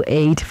and Legal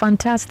Aid.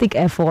 Fantastic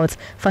effort.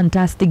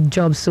 Fantastic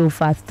job so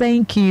far.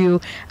 Thank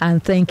you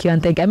and thank you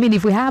and thank you. I mean,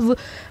 if we have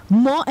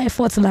more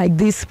efforts like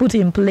this put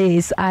in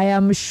place, I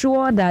am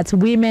sure that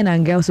women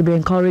and girls will be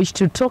encouraged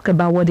to talk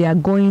about what they are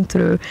going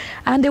through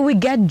and they will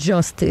get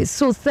justice.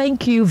 So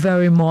thank you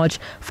very much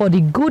for the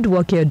good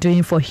work you're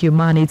doing for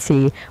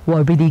humanity.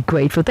 We're really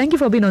grateful. Thank you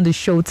for being on the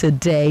show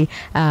today,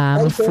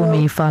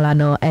 Fumi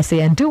Falano SA,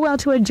 and do well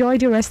to enjoy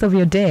the rest of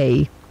your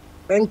day.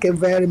 Thank you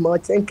very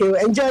much. Thank you.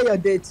 Enjoy your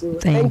day too.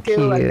 Thank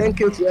you. And thank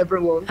you to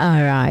everyone.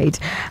 All right.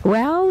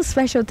 Well,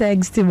 special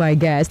thanks to my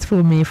guest,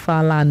 Fumi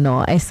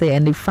Falano, SA,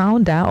 and the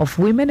founder of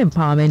Women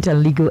Empowerment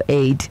and Legal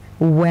Aid,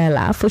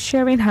 Wella, for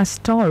sharing her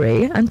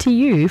story, and to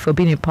you for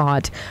being a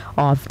part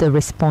of the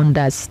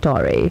Responder's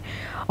story.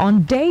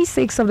 On day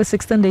 6 of the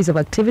 16 days of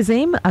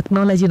activism,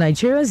 acknowledging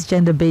Nigeria's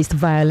gender-based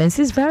violence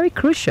is very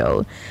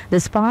crucial.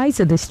 Despite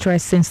the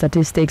distressing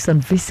statistics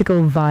on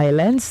physical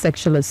violence,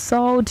 sexual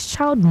assault,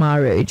 child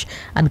marriage,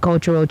 and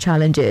cultural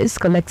challenges,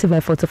 collective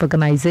efforts of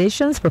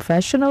organizations,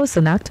 professionals,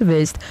 and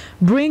activists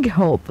bring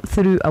hope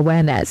through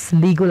awareness,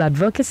 legal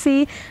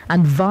advocacy,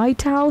 and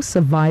vital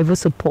survival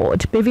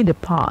support, paving the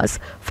path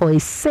for a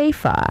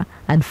safer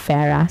and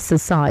fairer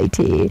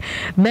society.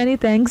 Many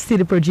thanks to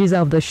the producer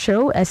of the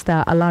show,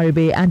 Esther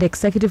Alaribe, and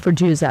executive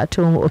producer,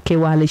 Tom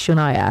Okewale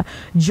Shonaya.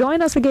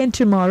 Join us again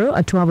tomorrow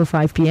at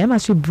 12:05 p.m.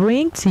 as we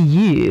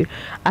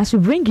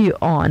bring you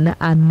on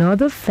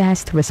another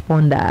first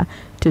responder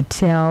to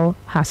tell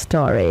her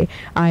story.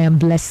 I am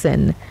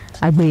Blessing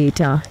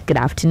Agbeta. Good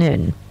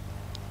afternoon.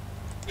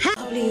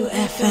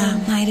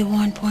 WFM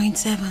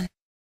 91.7.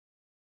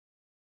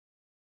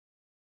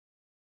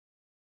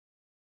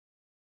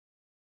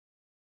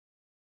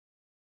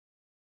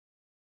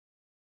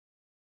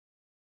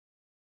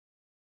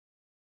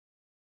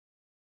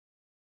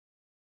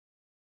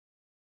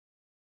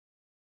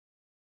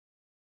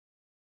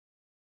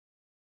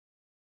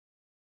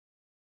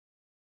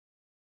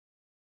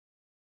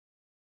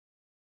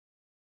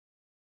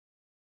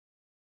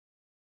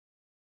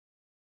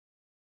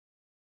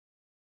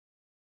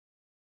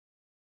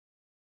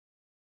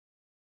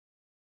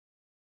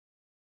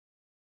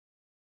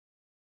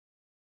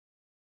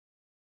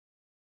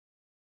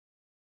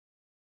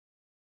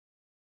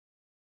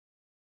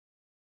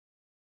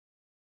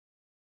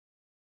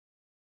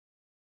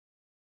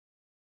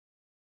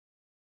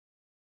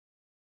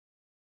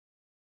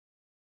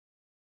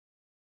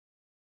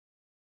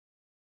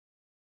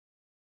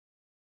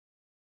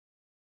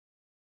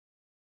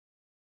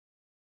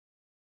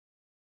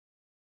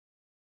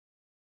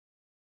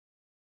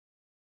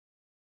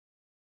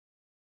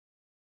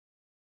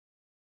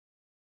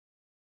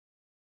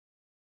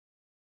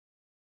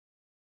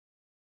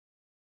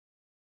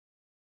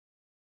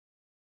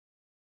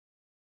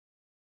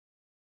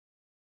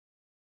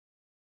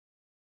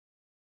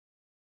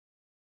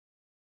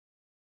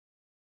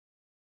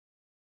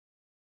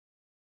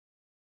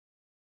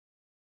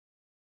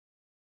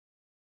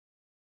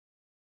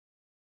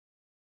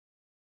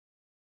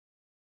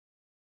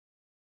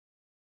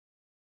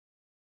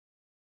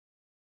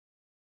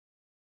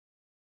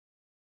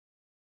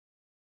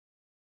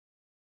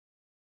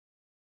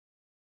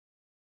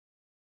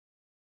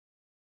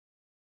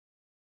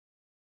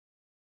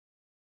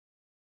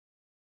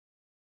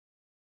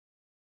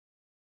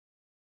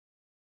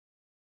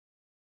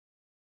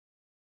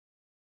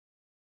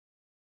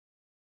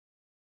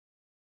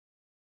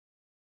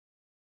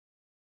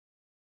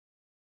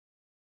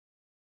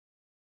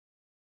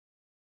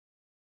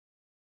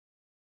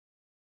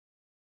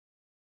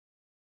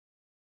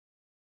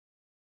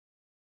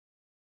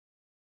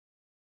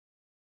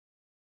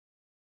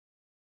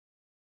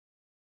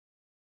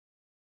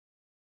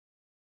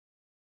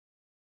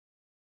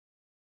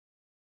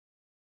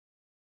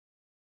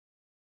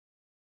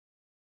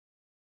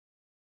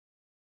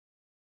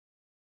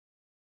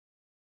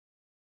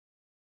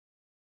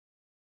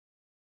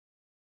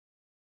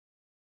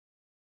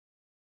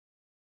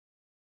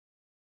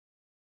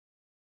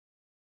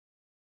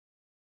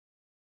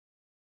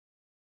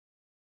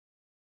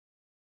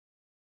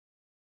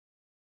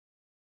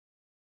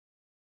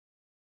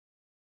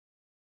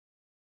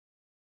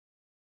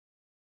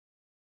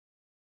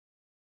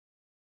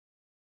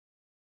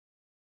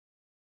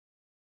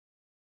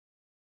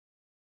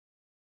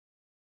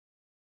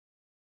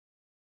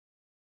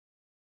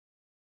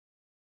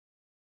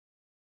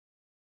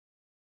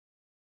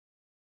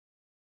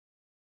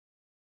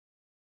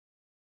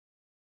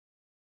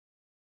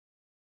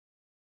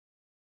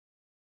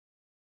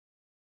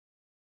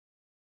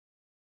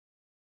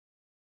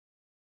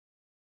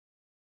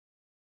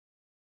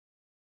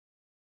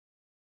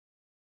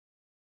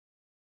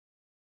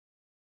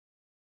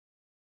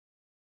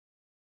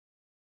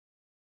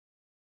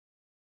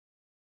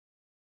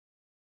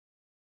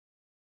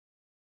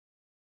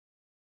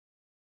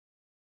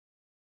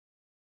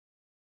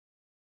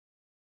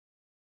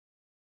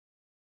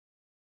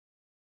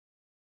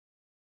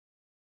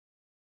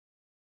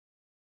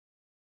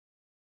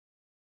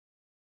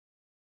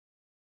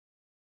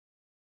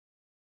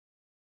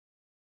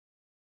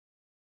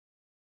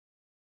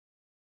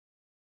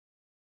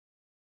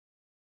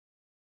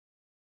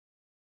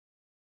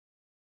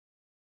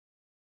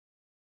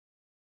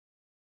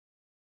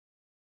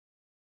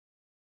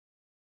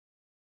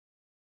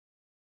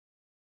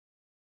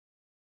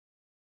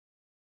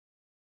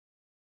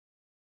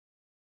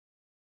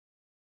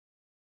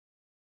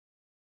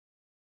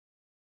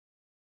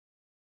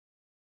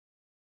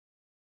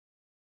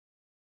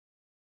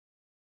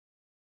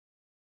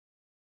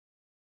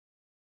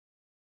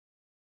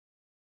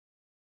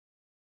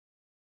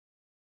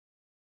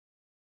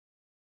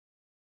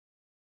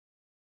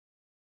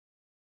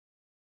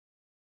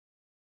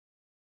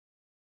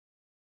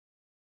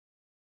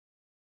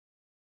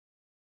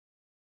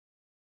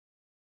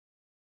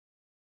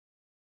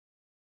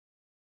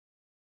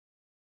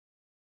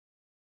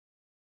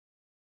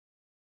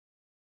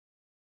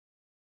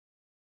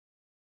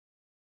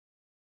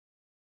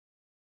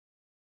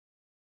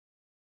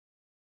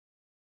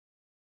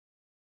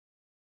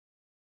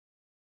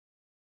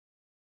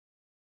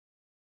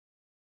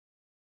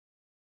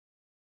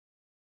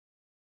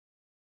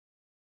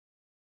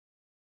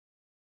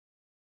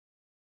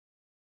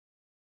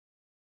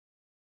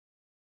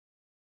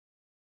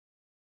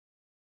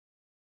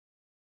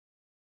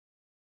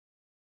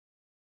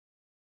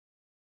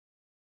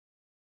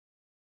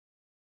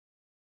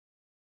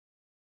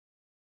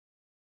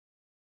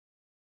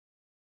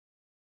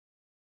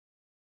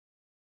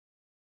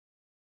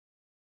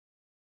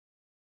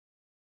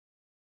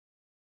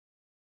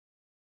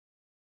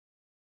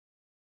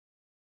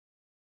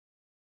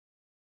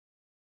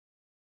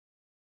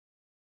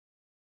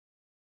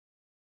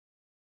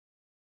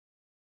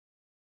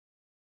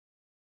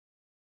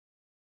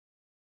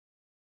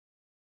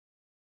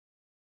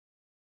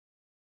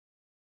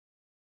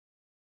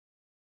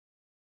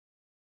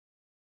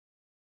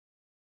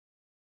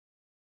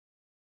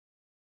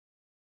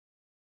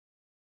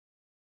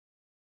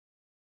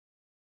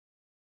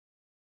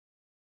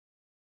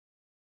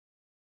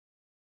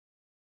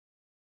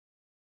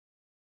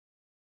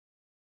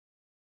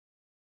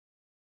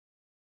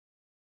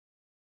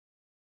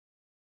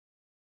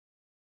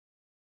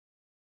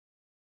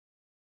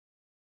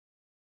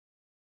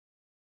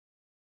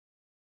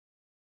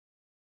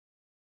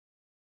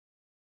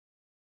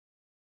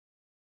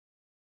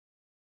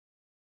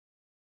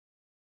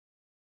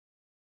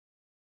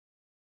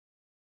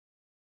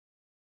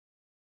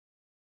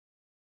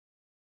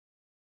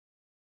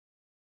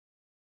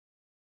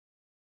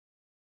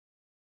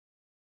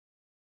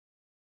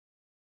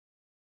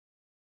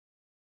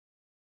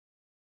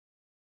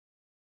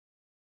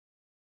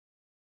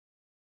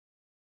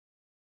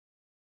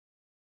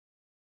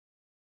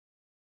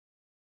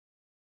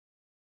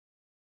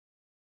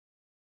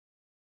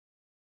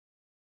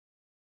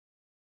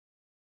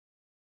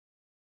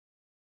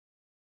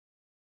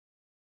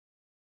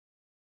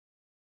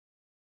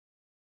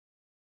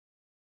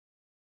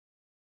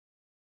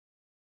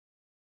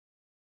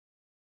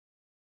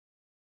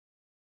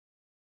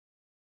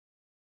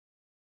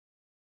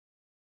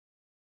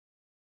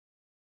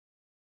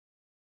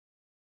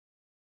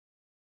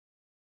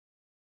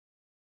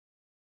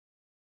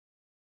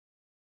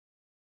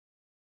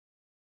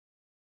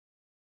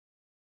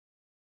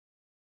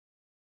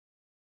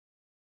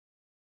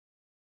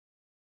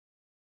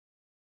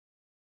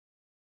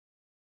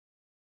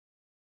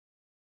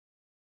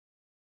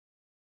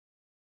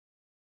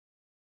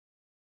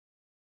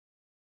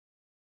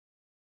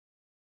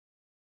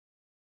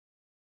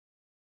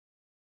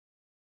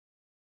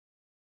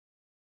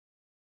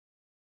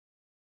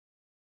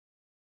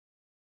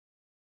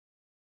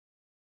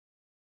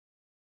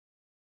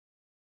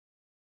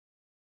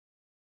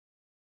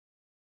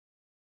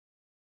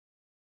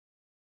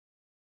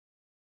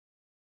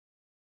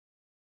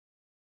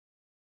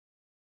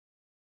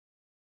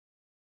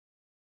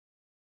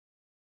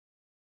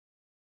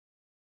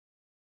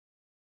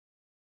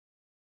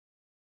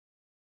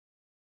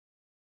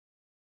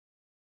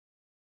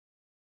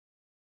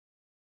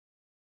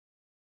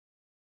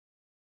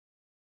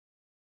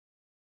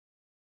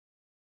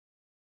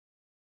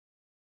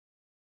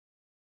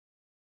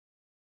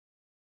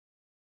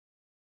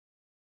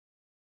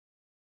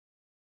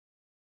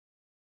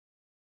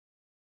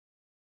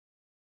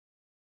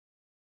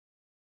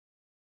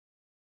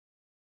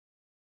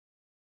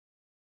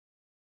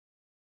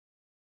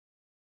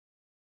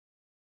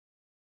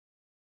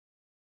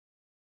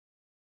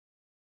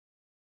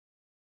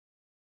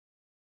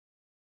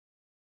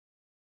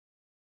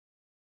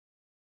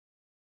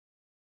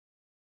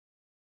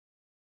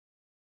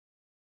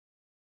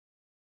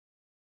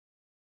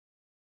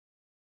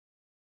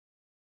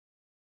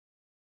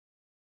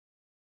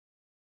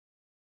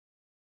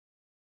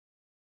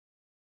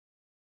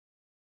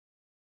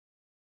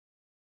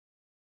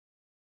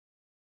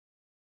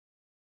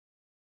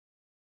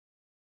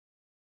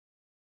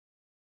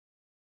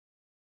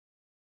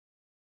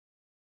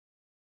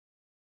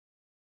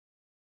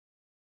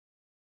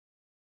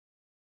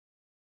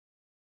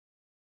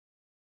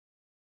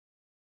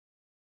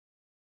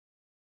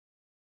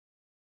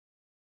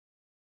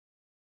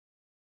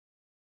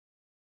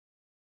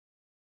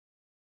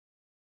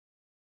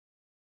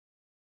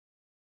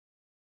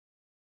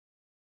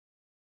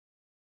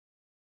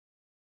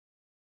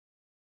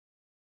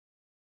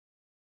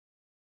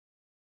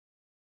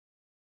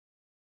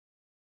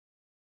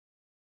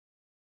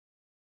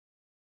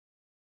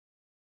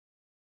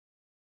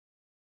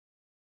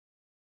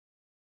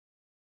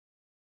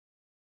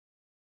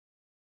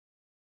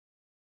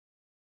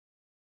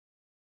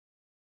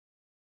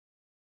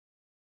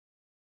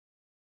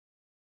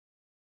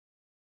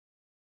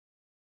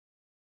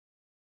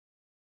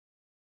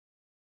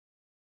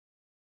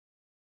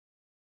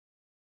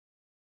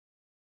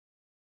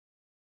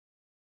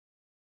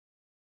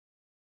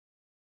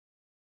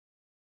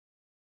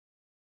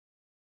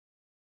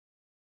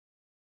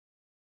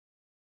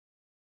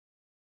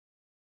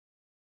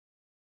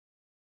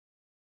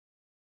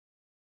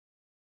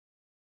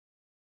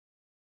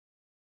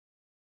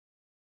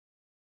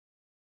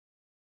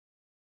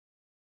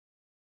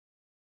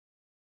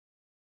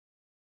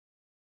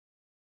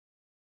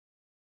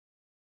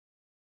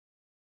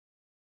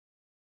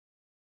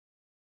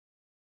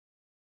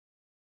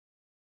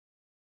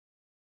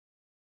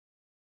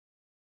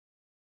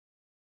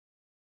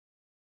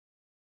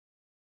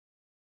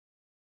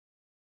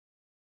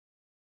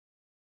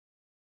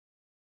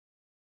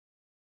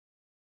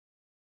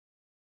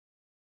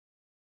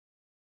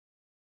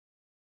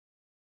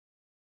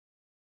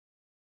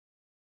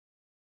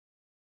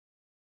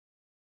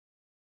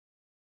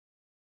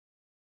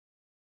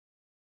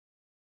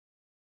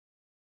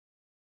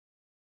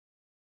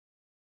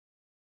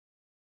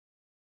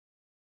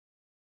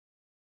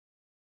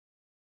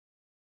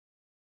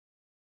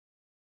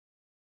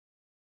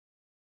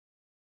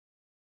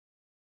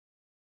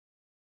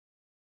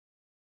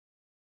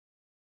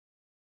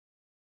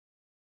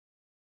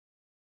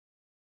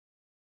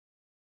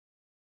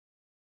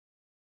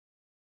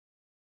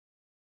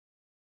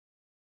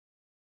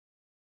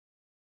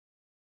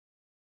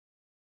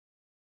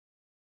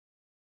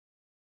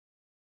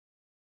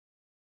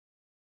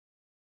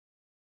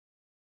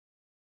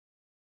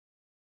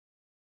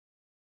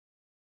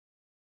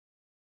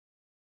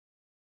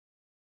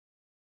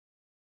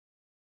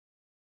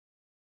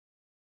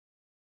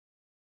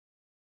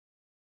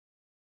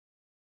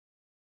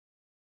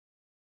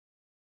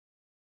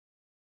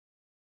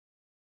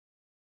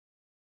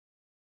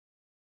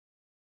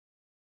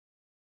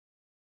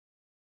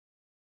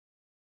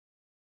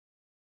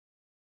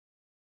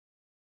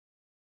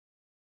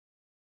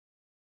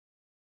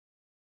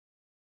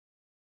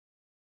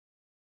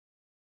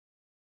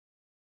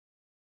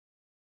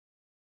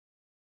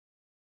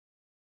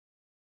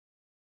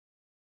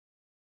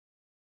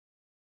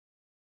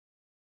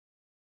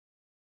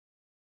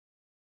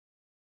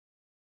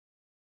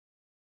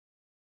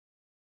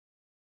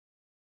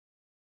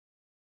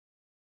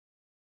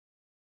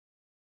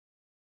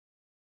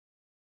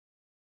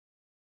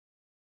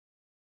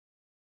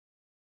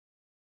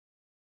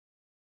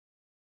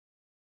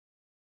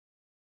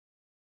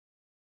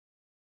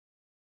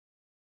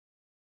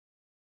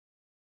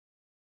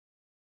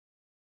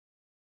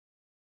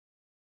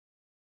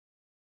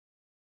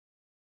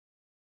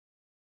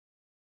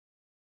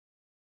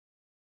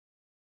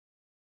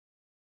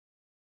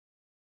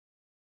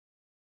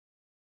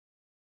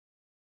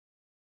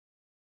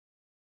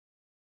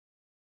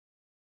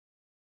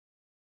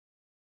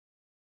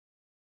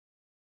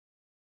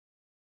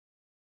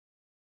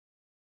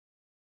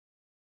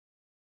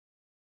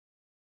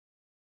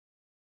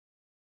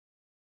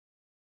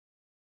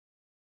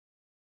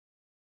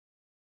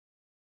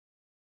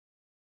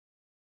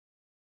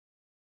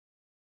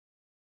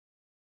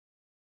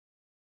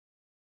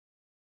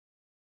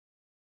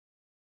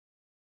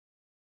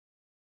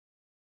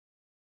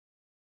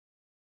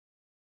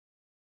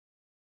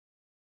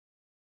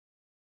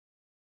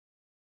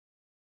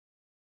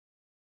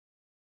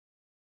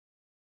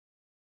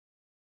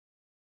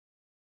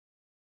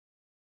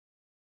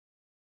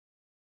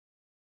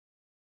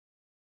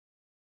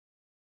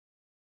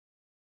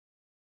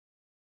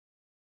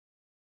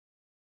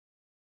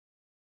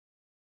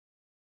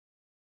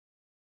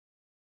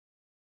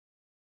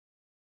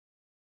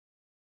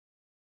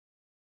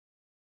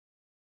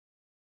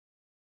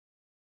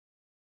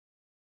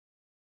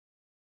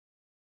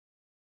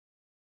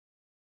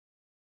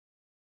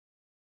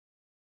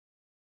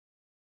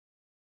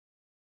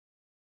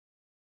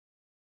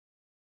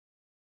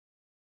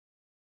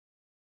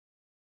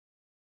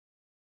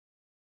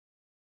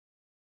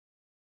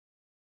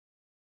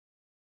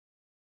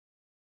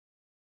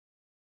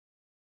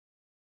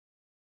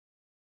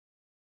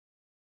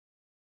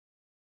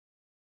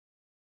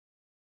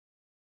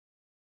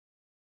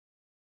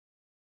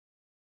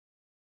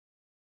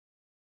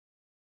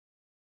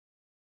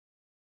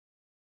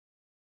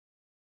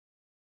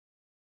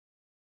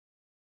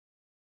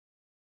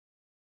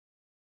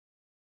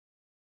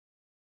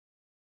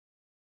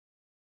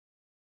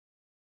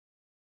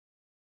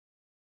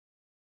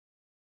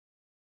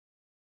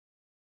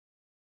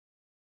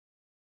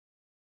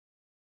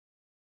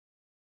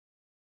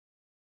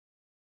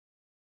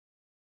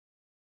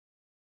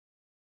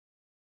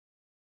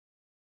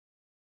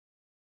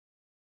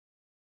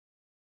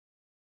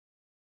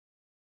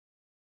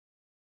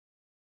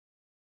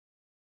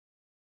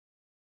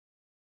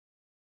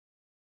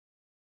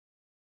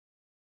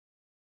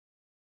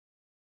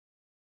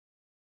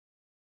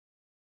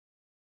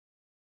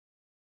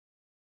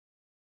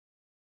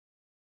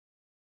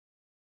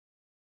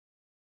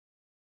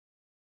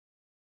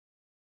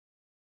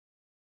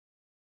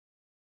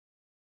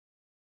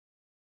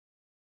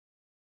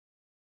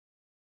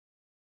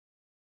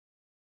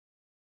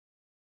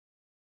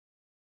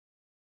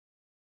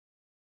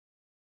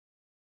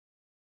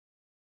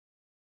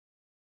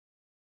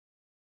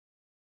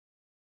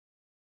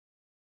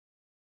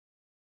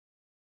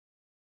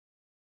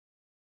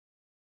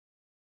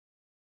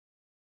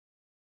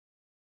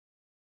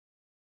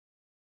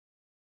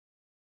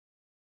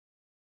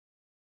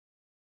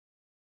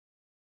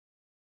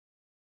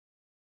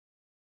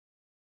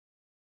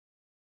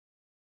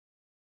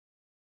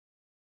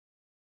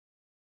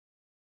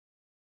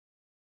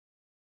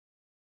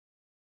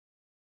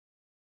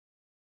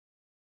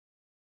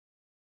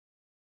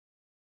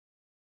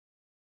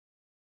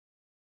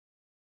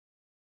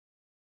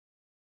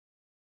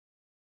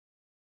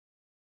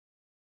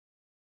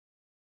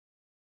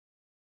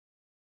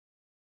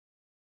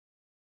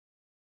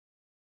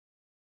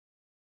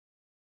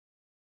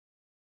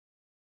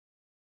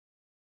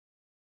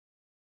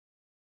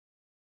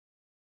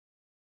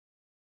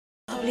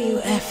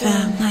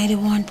 WFM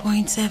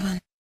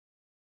 91.7.